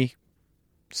many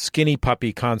Skinny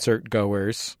Puppy concert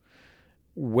goers,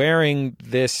 wearing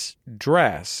this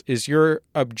dress. Is your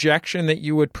objection that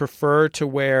you would prefer to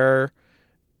wear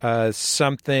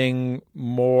something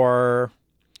more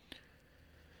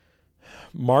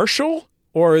martial,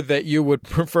 or that you would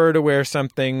prefer to wear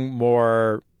something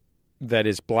more that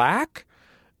is black?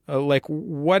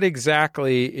 what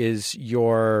exactly is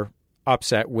your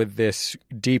upset with this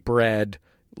deep red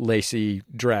lacy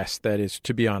dress that is,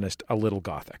 to be honest, a little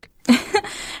gothic?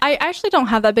 I actually don't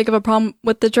have that big of a problem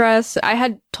with the dress. I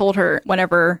had told her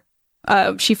whenever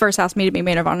she first asked me to be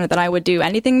maid of honor that I would do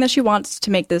anything that she wants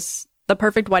to make this the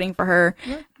perfect wedding for her.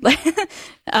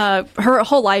 Her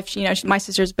whole life, my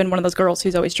sister's been one of those girls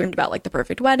who's always dreamed about like the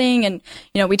perfect wedding. And,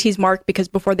 we tease Mark because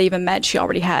before they even met, she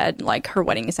already had like her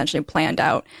wedding essentially planned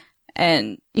out.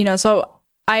 And, so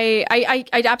I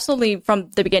absolutely from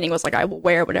the beginning was like, I will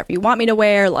wear whatever you want me to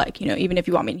wear. Like, even if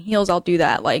you want me in heels, I'll do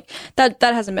that. Like that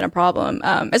hasn't been a problem.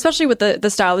 Especially with the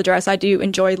style of the dress. I do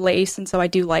enjoy lace. And so I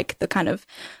do like the kind of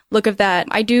look of that.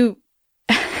 I do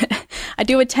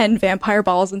attend vampire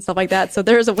balls and stuff like that. So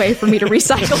there's a way for me to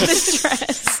recycle this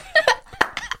dress.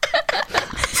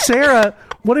 Sarah,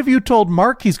 what have you told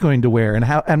Mark he's going to wear, and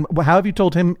how have you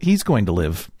told him he's going to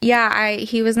live? Yeah,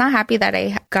 he was not happy that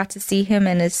I got to see him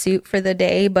in his suit for the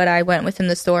day, but I went with him to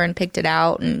the store and picked it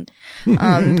out and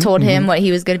told him what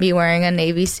he was going to be wearing, a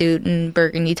navy suit and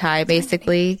burgundy tie,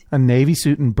 basically. A navy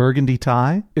suit and burgundy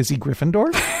tie? Is he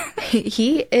Gryffindor?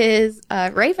 He is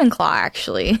Ravenclaw,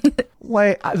 actually.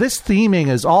 Wait, this theming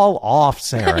is all off,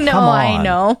 Sarah. No, Come on. I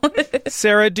know.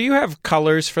 Sarah, do you have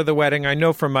colors for the wedding? I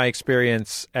know from my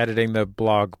experience editing the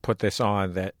blog Put This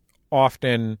On that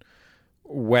often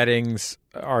weddings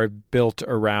are built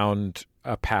around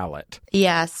a palette.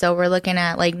 Yeah, so we're looking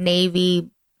at like navy,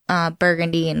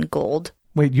 burgundy, and gold.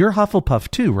 Wait, you're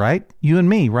Hufflepuff too, right? You and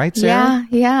me, right, Sarah?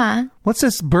 Yeah. What's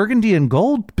this burgundy and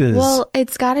gold biz? Well,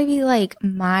 it's got to be like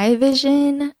my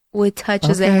vision with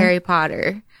touches of Harry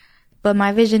Potter. But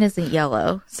my vision isn't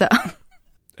yellow, so.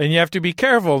 And you have to be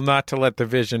careful not to let the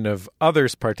vision of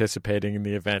others participating in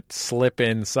the event slip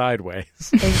in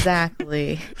sideways.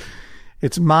 Exactly.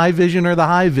 It's my vision or the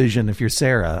high vision if you're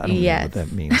Sarah. I don't know what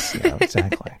that means. Yeah,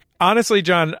 exactly. Honestly,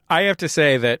 John, I have to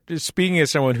say that speaking as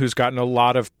someone who's gotten a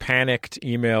lot of panicked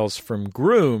emails from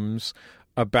grooms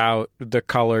about the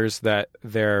colors that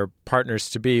their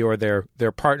partners to be or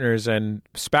their partners and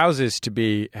spouses to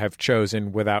be have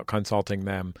chosen without consulting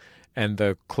them, and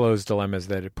the clothes dilemmas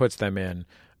that it puts them in.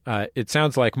 It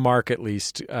sounds like Mark, at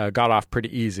least, got off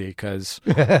pretty easy because,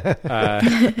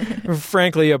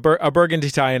 frankly, a burgundy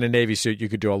tie and a navy suit, you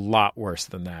could do a lot worse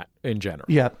than that in general.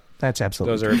 Yeah, that's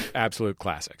absolutely. Those are absolute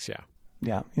classics,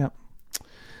 yeah. Yeah.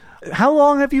 How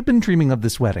long have you been dreaming of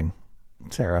this wedding,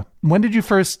 Sarah? When did you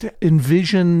first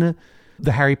envision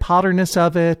the Harry Potter-ness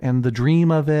of it and the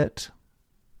dream of it?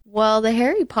 Well, the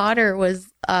Harry Potter was...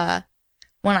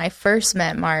 when I first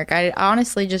met Mark, I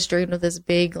honestly just dreamed of this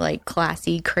big, like,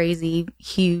 classy, crazy,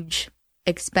 huge,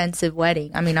 expensive wedding.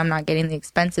 I mean, I'm not getting the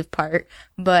expensive part,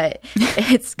 but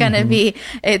it's going to be,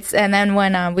 and then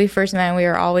when we first met, we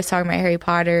were always talking about Harry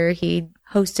Potter. He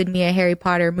hosted me a Harry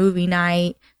Potter movie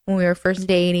night when we were first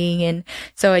dating. And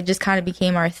so it just kind of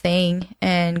became our thing,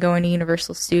 and going to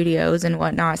Universal Studios and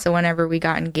whatnot. So whenever we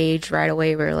got engaged right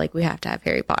away, we were like, we have to have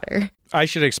Harry Potter. I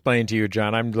should explain to you,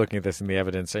 John, I'm looking at this in the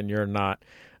evidence and you're not.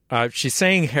 She's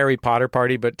saying Harry Potter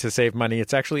party, but to save money,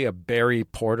 it's actually a Barry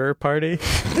Porter party.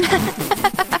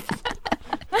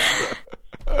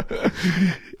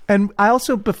 And I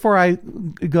also, before I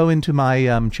go into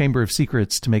my chamber of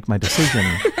secrets to make my decision,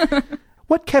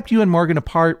 what kept you and Morgan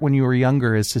apart when you were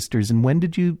younger as sisters, and when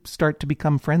did you start to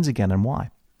become friends again, and why?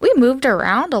 We moved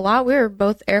around a lot. We were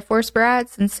both Air Force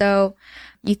brats, and so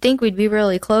you think we'd be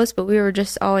really close, but we were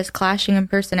just always clashing in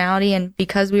personality. And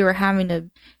because we were having to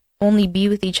only be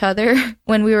with each other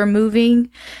when we were moving,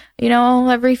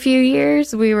 every few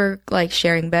years, we were like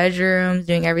sharing bedrooms,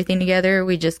 doing everything together.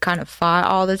 We just kind of fought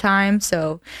all the time.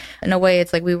 So in a way,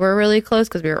 it's like we were really close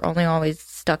because we were only always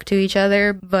stuck to each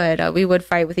other, but we would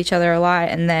fight with each other a lot.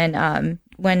 And then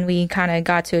when we kind of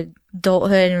got to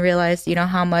adulthood and realized,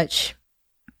 how much,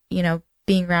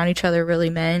 being around each other really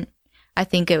meant, I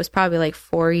think it was probably like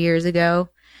 4 years ago,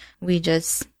 we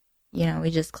just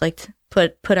clicked.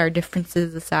 Put our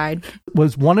differences aside.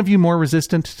 Was one of you more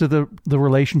resistant to the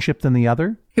relationship than the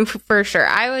other? For sure.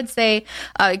 I would say,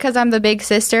 because I'm the big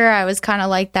sister, I was kind of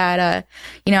like that,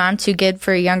 I'm too good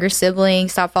for a younger sibling,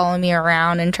 stop following me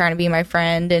around and trying to be my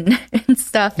friend and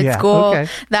stuff at school. Okay.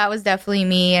 That was definitely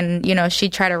me. And,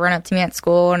 she'd try to run up to me at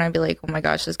school and I'd be like, oh my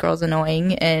gosh, this girl's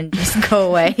annoying, and just go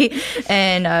away.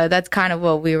 And that's kind of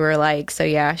what we were like. So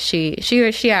yeah, she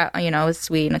was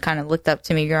sweet and kind of looked up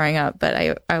to me growing up,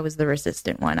 but I was the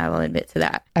resistant one. I will admit to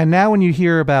that. And now when you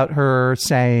hear about her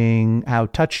saying how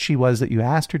touched she was that you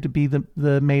asked her to be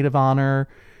the maid of honor,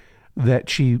 that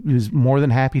she is more than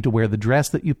happy to wear the dress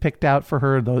that you picked out for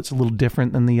her, though it's a little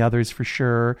different than the others for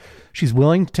sure. She's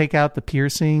willing to take out the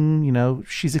piercing. You know,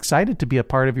 she's excited to be a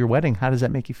part of your wedding. How does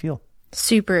that make you feel?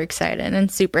 Super excited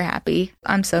and super happy.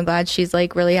 I'm so glad she's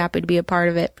like really happy to be a part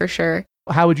of it for sure.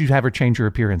 How would you have her change her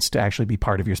appearance to actually be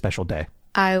part of your special day?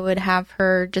 I would have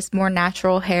her just more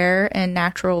natural hair and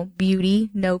natural beauty,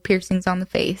 no piercings on the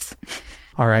face.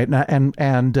 All right. Now,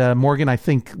 and Morgan, I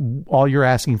think all you're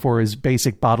asking for is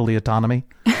basic bodily autonomy.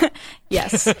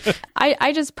 Yes.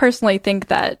 I just personally think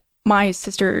that my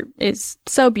sister is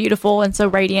so beautiful and so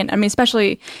radiant. I mean,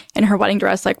 especially in her wedding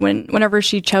dress, like whenever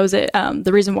she chose it,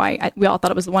 the reason why we all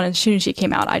thought it was the one, as soon as she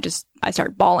came out, I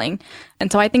started bawling.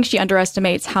 And so I think she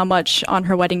underestimates how much on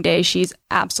her wedding day she's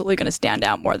absolutely going to stand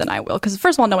out more than I will. Because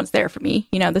first of all, no one's there for me.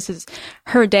 You know, this is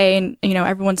her day, and, you know,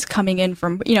 everyone's coming in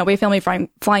from, you know, we have family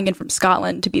flying in from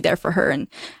Scotland to be there for her. And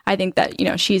I think that, you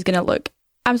know, she's going to look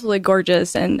absolutely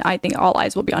gorgeous. And I think all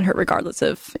eyes will be on her regardless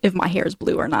of if my hair is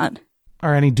blue or not.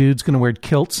 Are any dudes going to wear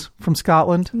kilts from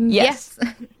Scotland? Yes.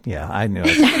 Yeah, I knew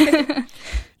it.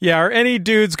 Yeah, are any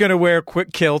dudes going to wear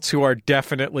quick kilts who are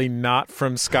definitely not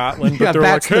from Scotland? But Yeah, they're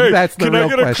like, hey, that's the can I real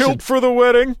get a question. kilt for the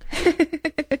wedding?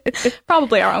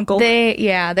 Probably our uncle.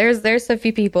 There's a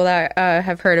few people that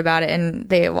have heard about it, and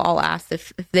they've all asked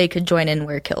if they could join in and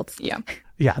wear kilts. Yeah.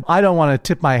 Yeah, I don't want to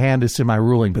tip my hand as to my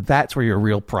ruling, but that's where your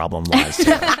real problem lies.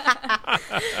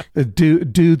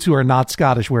 Dudes who are not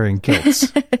Scottish wearing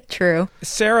kilts. True.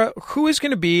 Sarah, who is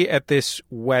going to be at this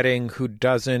wedding who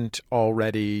doesn't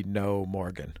already know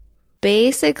Morgan?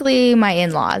 Basically, my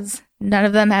in-laws. None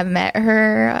of them have met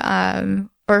her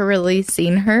or really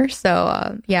seen her.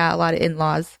 So, yeah, a lot of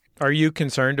in-laws. Are you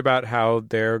concerned about how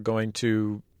they're going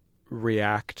to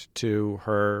react to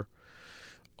her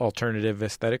alternative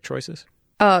aesthetic choices?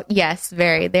 Oh, yes,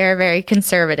 very. They're very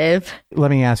conservative. Let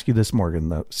me ask you this, Morgan,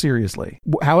 though, seriously.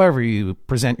 However you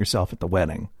present yourself at the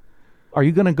wedding, are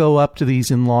you going to go up to these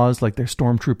in-laws like they're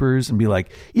stormtroopers and be like,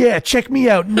 yeah, check me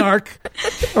out, narc.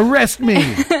 Arrest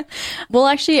me. Well,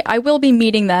 actually, I will be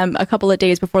meeting them a couple of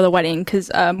days before the wedding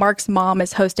because Mark's mom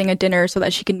is hosting a dinner so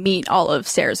that she can meet all of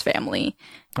Sarah's family.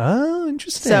 Oh,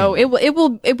 interesting. So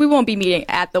we won't be meeting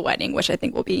at the wedding, which I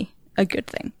think will be a good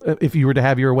thing. If you were to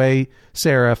have your way,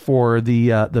 Sarah, for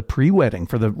the pre-wedding,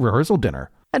 for the rehearsal dinner.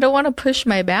 I don't want to push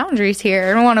my boundaries here.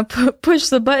 I don't want to push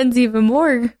the buttons even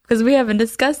more because we haven't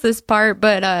discussed this part.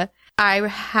 But I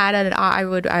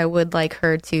would like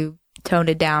her to tone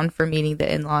it down for meeting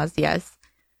the in-laws. Yes,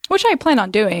 which I plan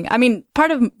on doing. I mean,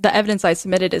 part of the evidence I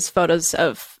submitted is photos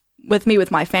of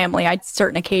with my family.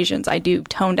 Certain occasions I do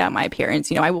tone down my appearance.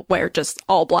 You know, I will wear just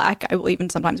all black. I will even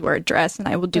sometimes wear a dress, and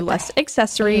I will do less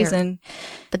accessories.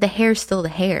 But the hair's still the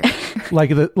hair.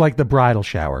 like the bridal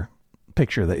shower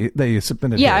picture that you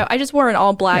submitted. Yeah, I just wore an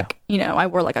all black. Yeah. You know, I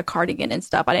wore like a cardigan and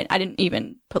stuff. I didn't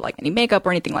even put like any makeup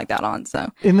or anything like that on.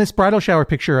 So in this bridal shower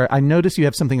picture, I noticed you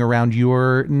have something around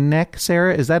your neck,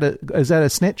 Sarah. Is that a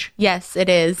snitch? Yes, it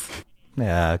is.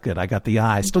 Yeah, good. I got the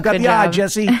eye. Still got the eye,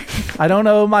 Jesse. I don't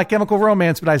know My Chemical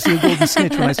Romance, but I see a golden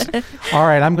snitch when I see. All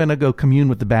right, I'm going to go commune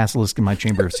with the basilisk in my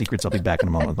chamber of secrets. I'll be back in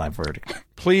a moment with my verdict.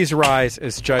 Please rise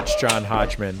as Judge John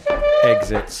Hodgman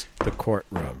exits the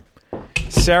courtroom.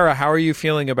 Sarah, how are you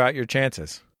feeling about your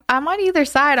chances? I'm on either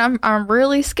side. I'm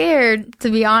really scared, to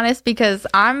be honest, because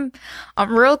I'm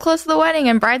real close to the wedding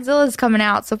and Bridezilla's coming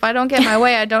out. So if I don't get my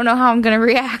way, I don't know how I'm going to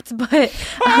react, but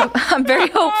I'm very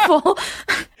hopeful.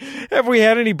 Have we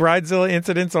had any Bridezilla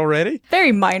incidents already?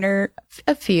 Very minor.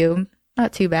 A few.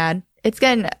 Not too bad. It's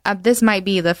getting, this might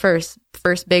be the first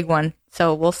big one.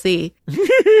 So we'll see.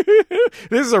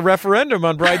 This is a referendum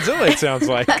on Bridezilla, it sounds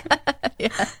like.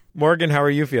 Yeah. Morgan, how are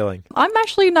you feeling? I'm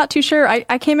actually not too sure.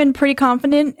 I came in pretty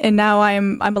confident, and now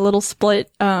I'm a little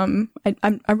split. I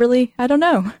don't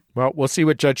know. Well, we'll see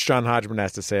what Judge John Hodgman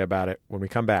has to say about it when we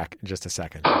come back in just a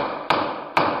second.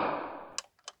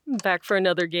 Back for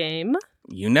another game.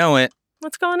 You know it.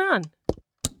 What's going on?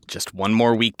 Just one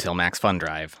more week till Max Fun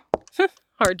Drive.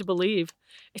 Hard to believe.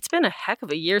 It's been a heck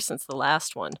of a year since the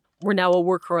last one. We're now a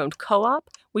worker-owned co-op.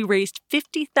 We raised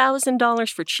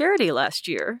 $50,000 for charity last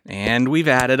year. And we've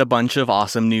added a bunch of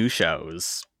awesome new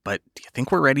shows. But do you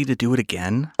think we're ready to do it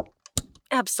again?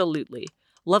 Absolutely.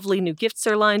 Lovely new gifts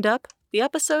are lined up. The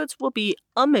episodes will be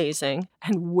amazing.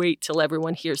 And wait till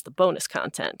everyone hears the bonus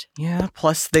content. Yeah,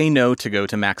 plus they know to go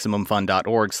to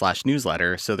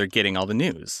MaximumFun.org/newsletter, so they're getting all the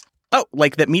news. Oh,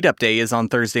 like that meetup day is on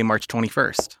Thursday, March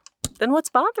 21st. Then what's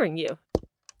bothering you?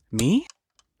 Me?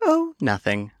 Oh,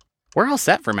 nothing. We're all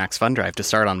set for Max Fun Drive to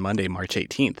start on Monday, March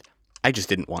 18th. I just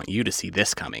didn't want you to see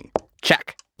this coming.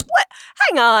 Check. What?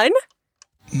 Hang on.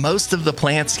 Most of the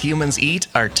plants humans eat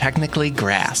are technically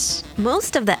grass.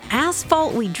 Most of the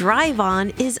asphalt we drive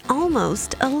on is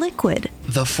almost a liquid.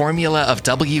 The formula of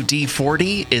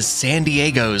WD-40 is San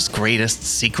Diego's greatest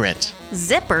secret.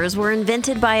 Zippers were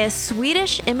invented by a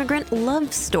Swedish immigrant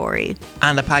love story.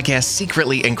 On the podcast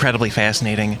Secretly Incredibly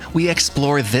Fascinating, we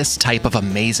explore this type of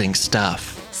amazing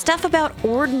stuff. Stuff about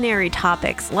ordinary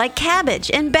topics like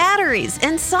cabbage and batteries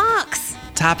and socks.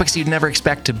 Topics you'd never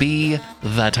expect to be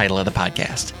the title of the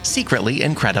podcast. Secretly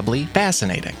Incredibly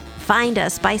Fascinating. Find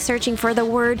us by searching for the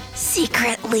word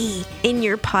secretly in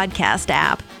your podcast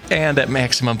app. And at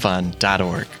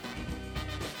MaximumFun.org.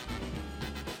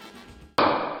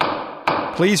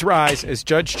 Please rise as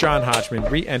Judge John Hodgman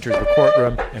re-enters the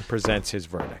courtroom and presents his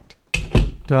verdict.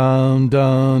 Dun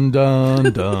dun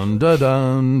dun dun dun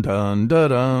dun dun dun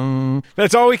dun.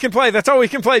 That's all we can play. That's all we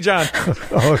can play, John.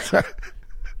 Oh, sorry.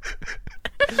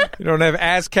 You don't have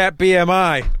ASCAP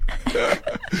BMI.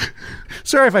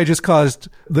 Sorry if I just caused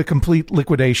the complete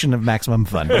liquidation of Maximum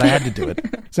Fun, but I had to do it.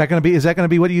 Is that going to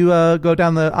be what you go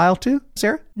down the aisle to,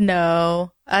 Sarah?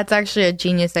 No, that's actually a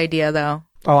genius idea, though.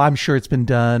 Oh, I'm sure it's been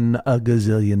done a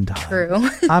gazillion times. True.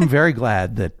 I'm very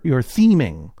glad that your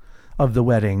theming of the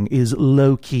wedding is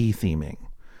low-key theming.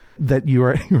 That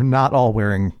you're not all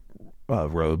wearing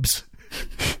robes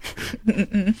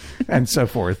and so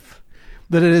forth.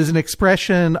 That it is an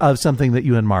expression of something that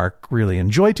you and Mark really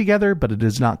enjoy together, but it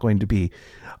is not going to be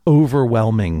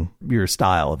overwhelming your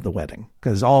style of the wedding,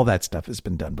 because all that stuff has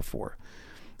been done before.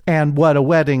 And what a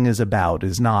wedding is about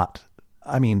is not,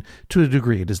 I mean, to a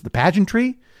degree, it is the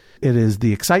pageantry, it is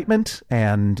the excitement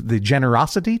and the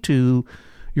generosity to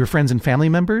your friends and family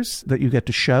members that you get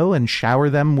to show and shower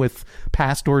them with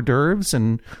past hors d'oeuvres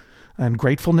and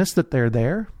gratefulness that they're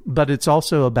there. But it's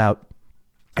also about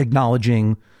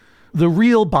acknowledging the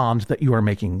real bond that you are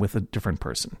making with a different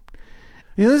person.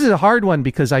 You know, this is a hard one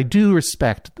because I do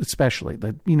respect, especially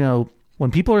that, you know, when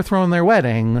people are throwing their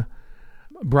wedding,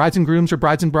 brides and grooms are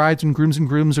brides and brides and grooms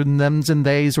are thems and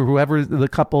theys or whoever the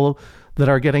couple that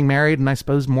are getting married. And I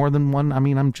suppose more than one. I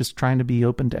mean, I'm just trying to be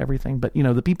open to everything. But, you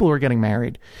know, the people who are getting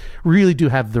married really do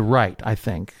have the right, I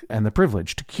think, and the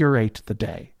privilege to curate the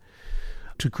day,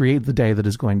 to create the day that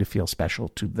is going to feel special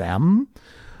to them,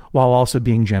 while also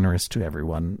being generous to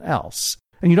everyone else.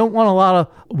 And you don't want a lot of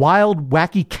wild,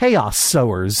 wacky chaos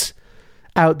sowers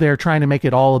out there trying to make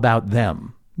it all about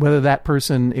them. Whether that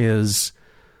person is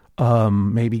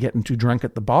maybe getting too drunk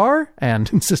at the bar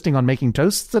and insisting on making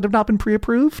toasts that have not been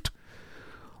pre-approved,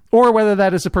 or whether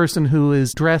that is a person who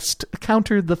is dressed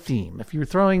counter the theme. If you're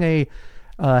throwing a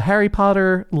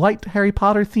light Harry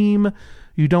Potter theme,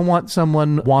 you don't want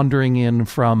someone wandering in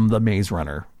from the Maze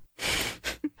Runner.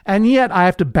 And yet I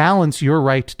have to balance your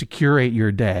right to curate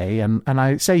your day. And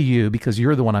I say you because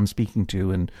you're the one I'm speaking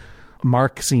to. And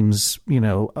Mark seems, you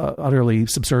know, utterly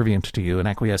subservient to you and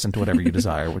acquiescent to whatever you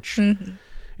desire, which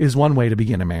is one way to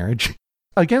begin a marriage.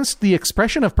 Against the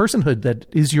expression of personhood that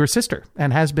is your sister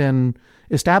and has been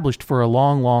established for a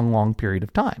long, long, long period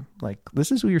of time. Like,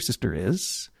 this is who your sister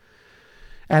is.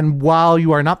 And while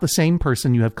you are not the same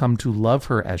person you have come to love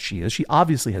her as she is, she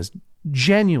obviously has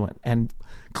genuine and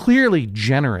clearly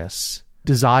generous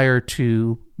desire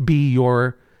to be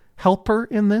your helper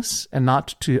in this and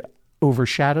not to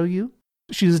overshadow you.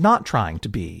 She is not trying to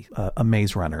be a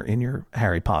maze runner in your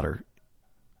Harry Potter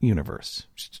universe.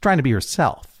 She's trying to be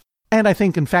herself. And I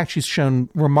think, in fact, she's shown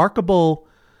remarkable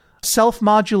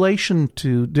self-modulation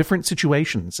to different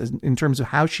situations in terms of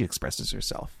how she expresses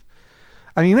herself.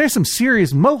 I mean, there's some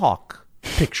serious mohawk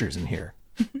pictures in here.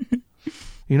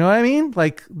 You know what I mean?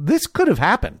 Like, this could have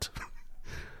happened.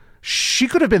 She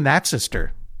could have been that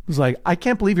sister. It was like, I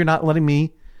can't believe you're not letting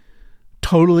me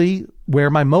totally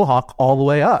wear my mohawk all the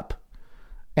way up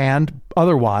and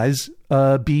otherwise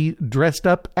be dressed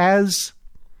up as...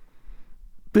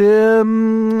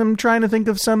 I'm trying to think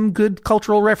of some good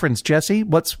cultural reference. Jesse,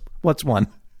 what's one?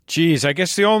 Geez, I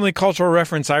guess the only cultural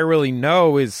reference I really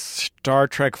know is Star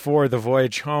Trek IV, The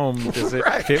Voyage Home. Does it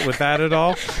fit with that at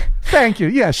all? Thank you.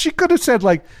 Yeah, she could have said,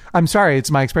 like, I'm sorry,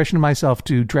 it's my expression of myself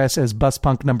to dress as bus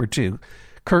punk number 2,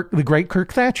 the great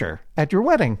Kirk Thatcher, at your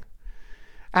wedding.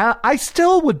 I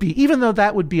still would be, even though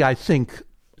that would be, I think,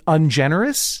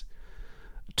 ungenerous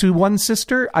to one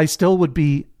sister, I still would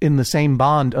be in the same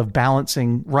bond of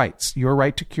balancing rights. Your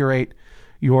right to curate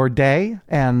your day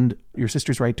and your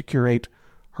sister's right to curate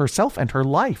herself and her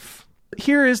life.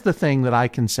 Here is the thing that I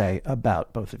can say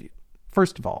about both of you.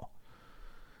 First of all,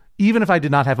 even if I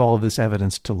did not have all of this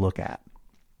evidence to look at,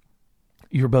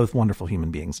 you're both wonderful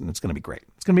human beings, and it's going to be great.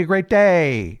 It's going to be a great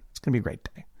day. It's going to be a great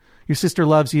day. Your sister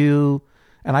loves you,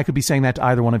 And I could be saying that to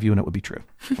either one of you and it would be true,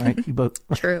 right? You both.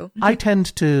 True. I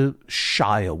tend to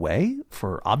shy away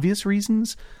for obvious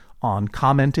reasons on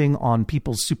commenting on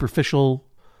people's superficial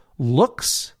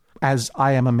looks, as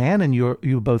I am a man and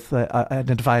you both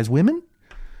identify as women.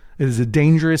 It is a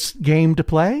dangerous game to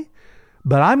play,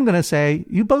 but I'm going to say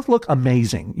you both look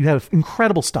amazing. You have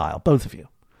incredible style, both of you,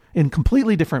 in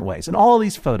completely different ways. And all of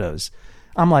these photos,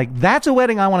 I'm like, that's a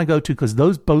wedding I want to go to because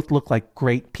those both look like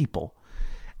great people.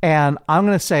 And I'm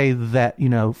going to say that,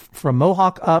 from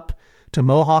Mohawk up to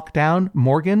Mohawk down,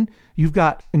 Morgan, you've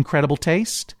got incredible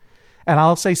taste. And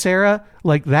I'll say, Sarah,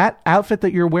 like that outfit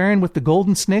that you're wearing with the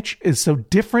golden snitch is so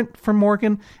different from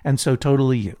Morgan and so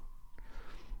totally you.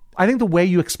 I think the way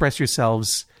you express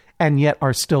yourselves and yet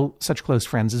are still such close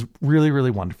friends is really,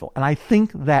 really wonderful. And I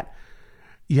think that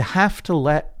you have to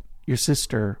let your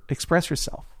sister express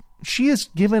herself. She has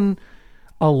given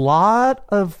a lot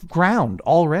of ground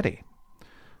already.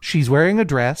 She's wearing a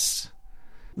dress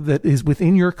that is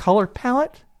within your color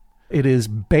palette. It is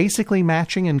basically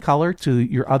matching in color to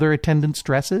your other attendants'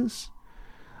 dresses.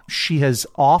 She has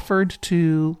offered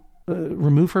to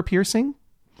remove her piercing.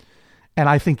 And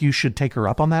I think you should take her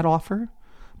up on that offer.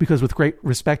 Because with great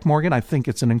respect, Morgan, I think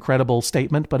it's an incredible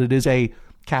statement, but it is a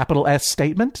capital S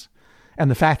statement. And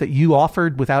the fact that you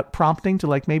offered without prompting to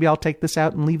like, maybe I'll take this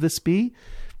out and leave this be,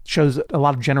 shows a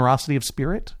lot of generosity of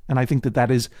spirit. And I think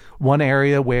that is one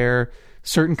area where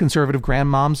certain conservative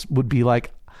grandmoms would be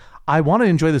like, I want to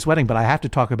enjoy this wedding, but I have to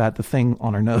talk about the thing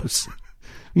on her nose.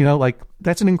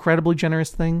 That's an incredibly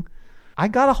generous thing. I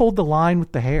got to hold the line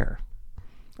with the hair.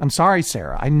 I'm sorry,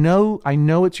 Sarah. I know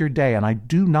it's your day and I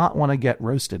do not want to get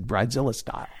roasted Bridezilla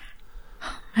style.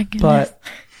 My goodness. But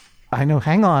I know,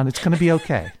 hang on, it's going to be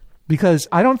okay. Because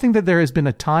I don't think that there has been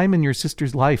a time in your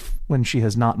sister's life when she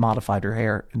has not modified her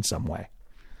hair in some way.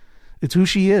 It's who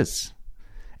she is.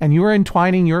 And you are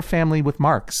entwining your family with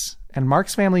Mark's. And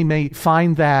Mark's family may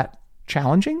find that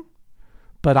challenging.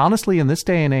 But honestly, in this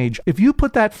day and age, if you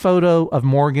put that photo of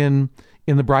Morgan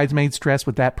in the bridesmaid's dress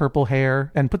with that purple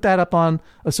hair and put that up on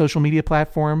a social media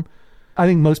platform, I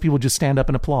think most people just stand up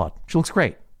and applaud. She looks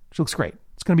great. She looks great.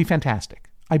 It's going to be fantastic.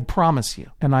 I promise you.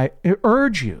 And I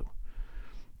urge you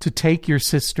to take your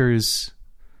sister's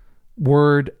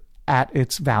word at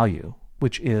its value,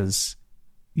 which is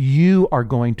you are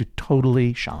going to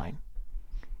totally shine.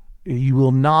 You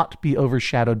will not be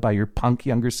overshadowed by your punk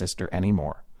younger sister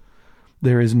anymore.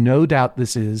 There is no doubt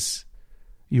this is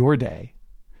your day.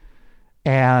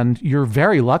 And you're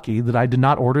very lucky that I did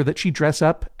not order that she dress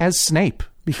up as Snape,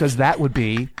 because that would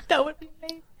be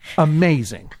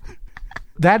amazing.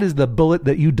 That is the bullet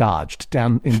that you dodged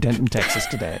down in Denton, Texas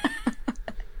today.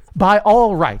 By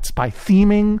all rights, by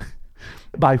theming,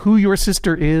 by who your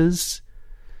sister is.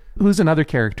 Who's another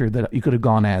character that you could have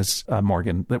gone as,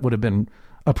 Morgan, that would have been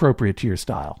appropriate to your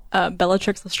style?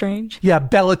 Bellatrix Lestrange. Yeah,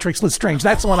 Bellatrix Lestrange.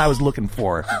 That's the one I was looking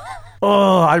for.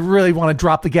 Oh, I really want to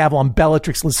drop the gavel on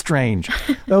Bellatrix Lestrange.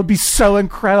 That would be so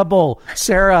incredible.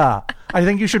 Sarah, I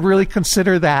think you should really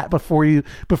consider that before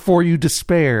you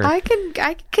despair. I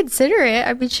can consider it.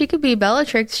 I mean, she could be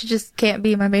Bellatrix. She just can't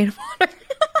be my maid of honor.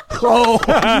 Oh,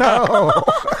 no.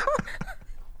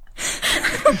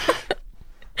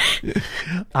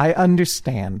 I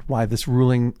understand why this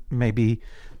ruling may be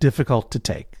difficult to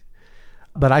take.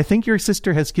 But I think your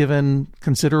sister has given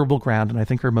considerable ground, and I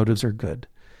think her motives are good.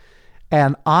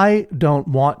 And I don't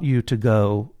want you to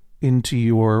go into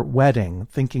your wedding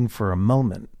thinking for a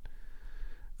moment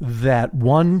that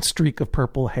one streak of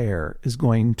purple hair is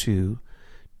going to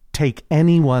take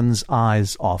anyone's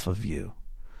eyes off of you.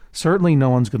 Certainly no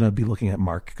one's going to be looking at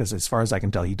Mark, because as far as I can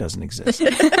tell, he doesn't exist.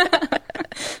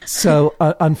 So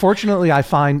unfortunately, I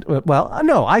find,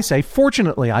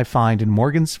 fortunately, I find in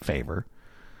Morgan's favor,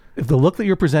 if the look that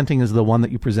you're presenting is the one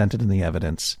that you presented in the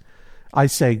evidence, I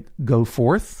say go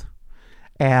forth.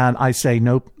 And I say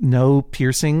no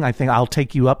piercing. I think I'll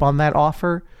take you up on that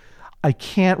offer. I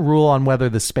can't rule on whether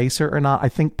the spacer or not. I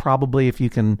think probably if you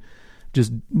can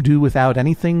just do without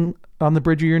anything on the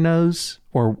bridge of your nose,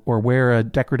 or wear a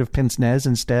decorative pince-nez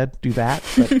instead, do that.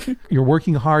 But you're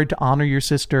working hard to honor your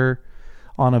sister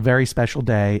on a very special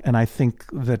day, and I think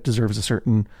that deserves a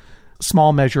certain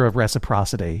small measure of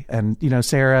reciprocity. And,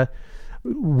 Sarah,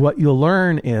 what you'll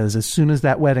learn is as soon as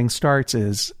that wedding starts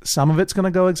is some of it's going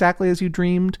to go exactly as you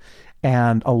dreamed,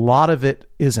 and a lot of it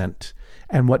isn't.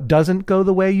 And what doesn't go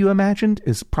the way you imagined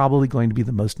is probably going to be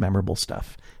the most memorable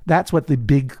stuff. That's what the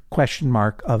big question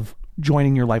mark of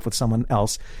joining your life with someone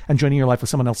else and joining your life with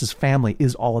someone else's family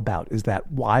is all about, is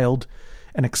that wild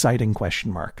and exciting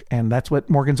question mark. And that's what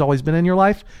Morgan's always been in your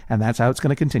life, and that's how it's going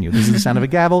to continue. This is the sound of a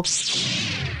gavel.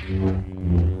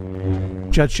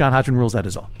 Judge John Hodgman rules that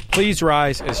is all. Please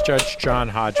rise as Judge John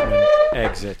Hodgman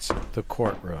exits the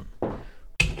courtroom.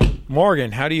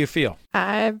 Morgan, how do you feel?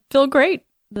 I feel great.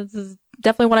 This is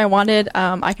definitely what I wanted.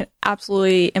 I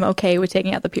am okay with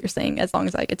taking out the piercing as long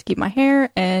as I get to keep my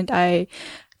hair. And I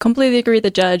completely agree with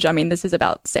the judge. I mean, this is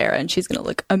about Sarah, and she's going to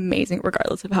look amazing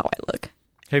regardless of how I look.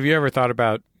 Have you ever thought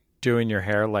about doing your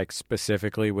hair like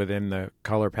specifically within the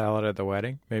color palette of the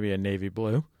wedding? Maybe a navy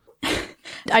blue?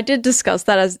 I did discuss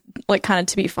that as like kind of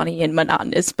to be funny and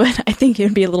monotonous, but I think it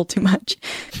would be a little too much.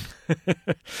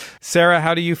 Sarah,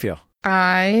 how do you feel?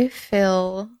 I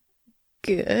feel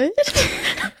good.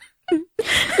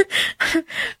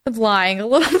 I'm lying a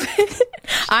little bit.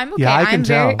 I'm okay. Yeah, I can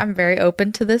tell. I'm very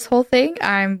open to this whole thing.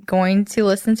 I'm going to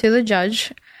listen to the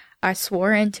judge. I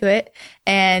swore into it,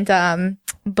 and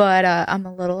but I'm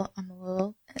a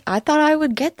little. I thought I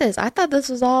would get this. I thought this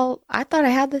was all. I thought I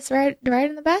had this right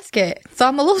in the basket. So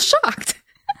I'm a little shocked.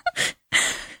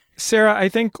 Sarah, I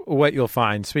think what you'll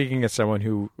find, speaking as someone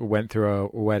who went through a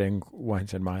wedding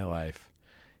once in my life,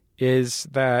 is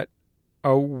that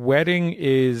a wedding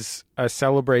is a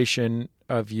celebration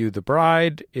of you, the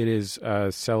bride. It is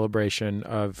a celebration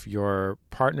of your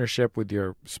partnership with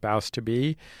your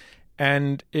spouse-to-be.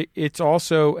 And it's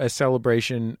also a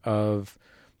celebration of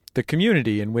the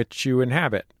community in which you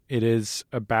inhabit. It is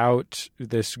about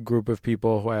this group of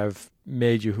people who have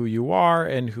made you who you are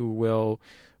and who will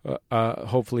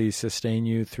hopefully sustain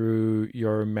you through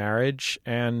your marriage.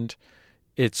 And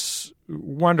it's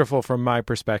wonderful from my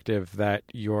perspective that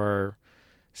your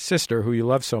sister, who you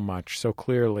love so much, so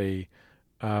clearly,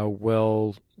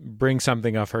 will bring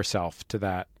something of herself to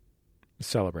that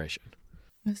celebration.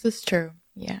 This is true.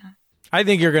 Yeah. I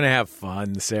think you're going to have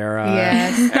fun, Sarah.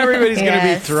 Yes. Everybody's going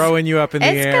to be throwing you up in the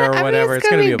air or whatever. It's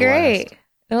going to be great. Blast.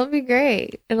 It'll be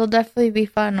great. It'll definitely be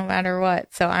fun no matter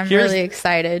what. So I'm really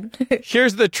excited.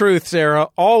 Here's the truth, Sarah.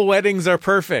 All weddings are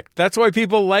perfect. That's why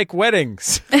people like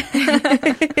weddings.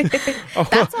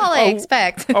 That's all I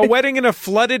expect. A wedding in a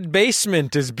flooded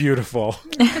basement is beautiful.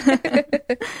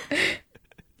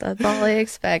 That's all I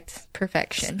expect.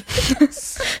 Perfection.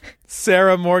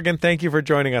 Sarah, Morgan, thank you for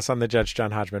joining us on the Judge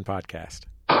John Hodgman podcast.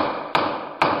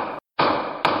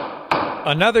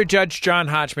 Another Judge John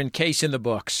Hodgman case in the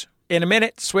books. In a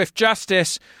minute, swift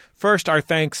justice. First, our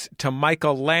thanks to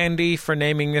Michael Landy for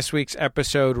naming this week's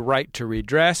episode Right to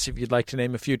Redress. If you'd like to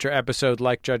name a future episode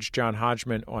like Judge John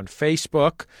Hodgman on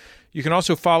Facebook. You can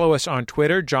also follow us on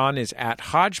Twitter. John is at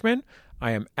Hodgman.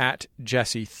 I am at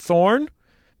Jesse Thorne.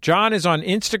 John is on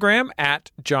Instagram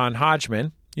at John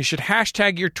Hodgman. You should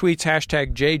hashtag your tweets,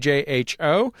 hashtag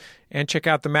JJHO, and check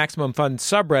out the Maximum Fun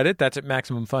subreddit. That's at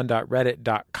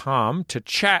MaximumFun.reddit.com to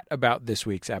chat about this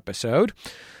week's episode.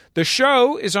 The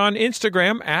show is on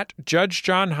Instagram at Judge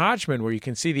John Hodgman, where you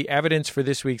can see the evidence for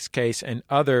this week's case and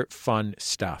other fun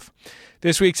stuff.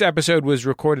 This week's episode was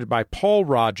recorded by Paul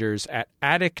Rogers at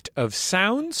Addict of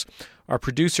Sounds. Our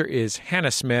producer is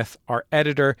Hannah Smith. Our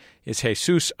editor is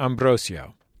Jesus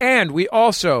Ambrosio. And we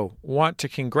also want to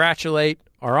congratulate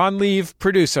our on-leave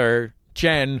producer,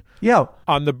 Jen,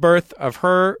 on the birth of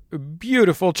her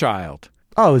beautiful child.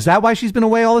 Oh, is that why she's been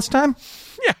away all this time?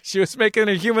 Yeah, she was making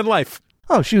a human life.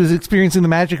 Oh, she was experiencing the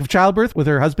magic of childbirth with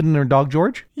her husband and her dog,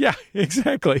 George? Yeah,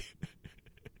 exactly.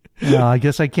 No, I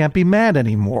guess I can't be mad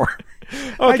anymore.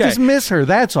 Okay. I just miss her,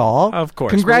 that's all. Of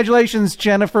course. Congratulations,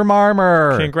 Jennifer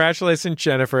Marmer. Congratulations,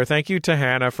 Jennifer. Thank you to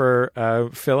Hannah for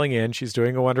filling in. She's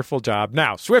doing a wonderful job.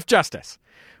 Now, swift justice,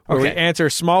 where we answer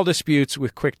small disputes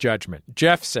with quick judgment.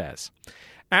 Jeff says,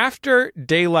 after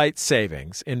daylight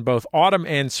savings in both autumn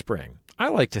and spring, I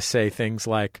like to say things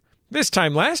like, this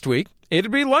time last week,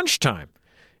 it'd be lunchtime,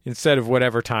 instead of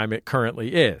whatever time it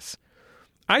currently is.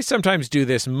 I sometimes do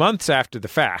this months after the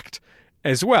fact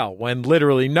as well, when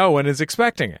literally no one is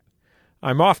expecting it.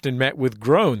 I'm often met with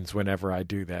groans whenever I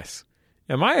do this.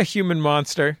 Am I a human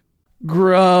monster?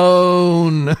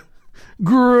 Groan.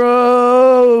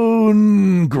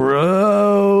 Groan.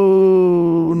 Groan.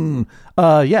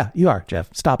 Yeah, you are, Jeff.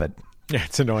 Stop it. Yeah,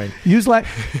 it's annoying.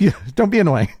 Don't be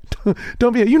annoying.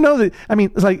 Don't be. You know that. I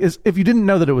mean, it's like if you didn't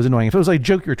know that it was annoying, if it was like a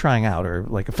joke you're trying out or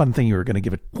like a fun thing you were going to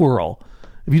give a whirl,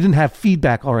 if you didn't have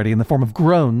feedback already in the form of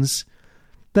groans,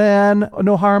 then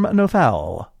no harm, no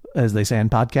foul, as they say in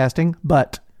podcasting.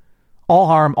 But all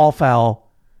harm, all foul.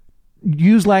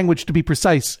 Use language to be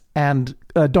precise and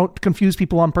don't confuse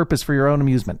people on purpose for your own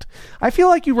amusement. I feel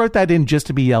like you wrote that in just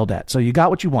to be yelled at, so you got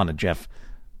what you wanted, Jeff.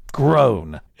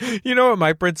 Groan. You know what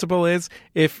my principle is?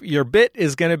 If your bit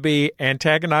is going to be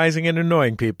antagonizing and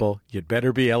annoying people, you'd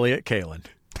better be Elliott Kalan.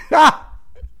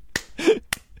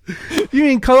 You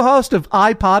mean co-host of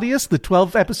I, Podius, the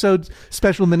 12-episode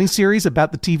special miniseries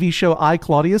about the TV show I,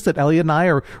 Claudius that Elliot and I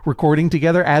are recording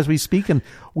together as we speak, and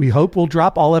we hope we'll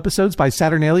drop all episodes by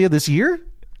Saturnalia this year?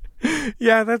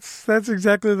 Yeah, that's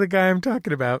exactly the guy I'm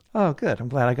talking about. Oh, good. I'm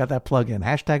glad I got that plug in.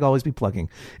 Hashtag always be plugging.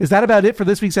 Is that about it for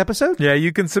this week's episode? Yeah,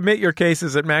 you can submit your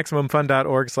cases at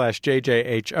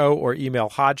MaximumFun.org/JJHO or email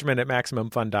Hodgman at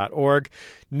MaximumFun.org.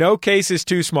 No case is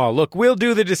too small. Look, we'll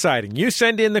do the deciding. You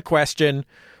send in the question.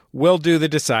 We'll do the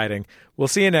deciding. We'll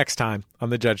see you next time on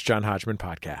the Judge John Hodgman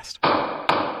podcast.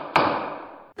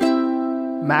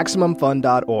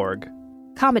 MaximumFun.org.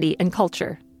 Comedy and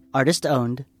culture. Artist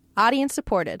owned. Audience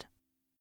supported.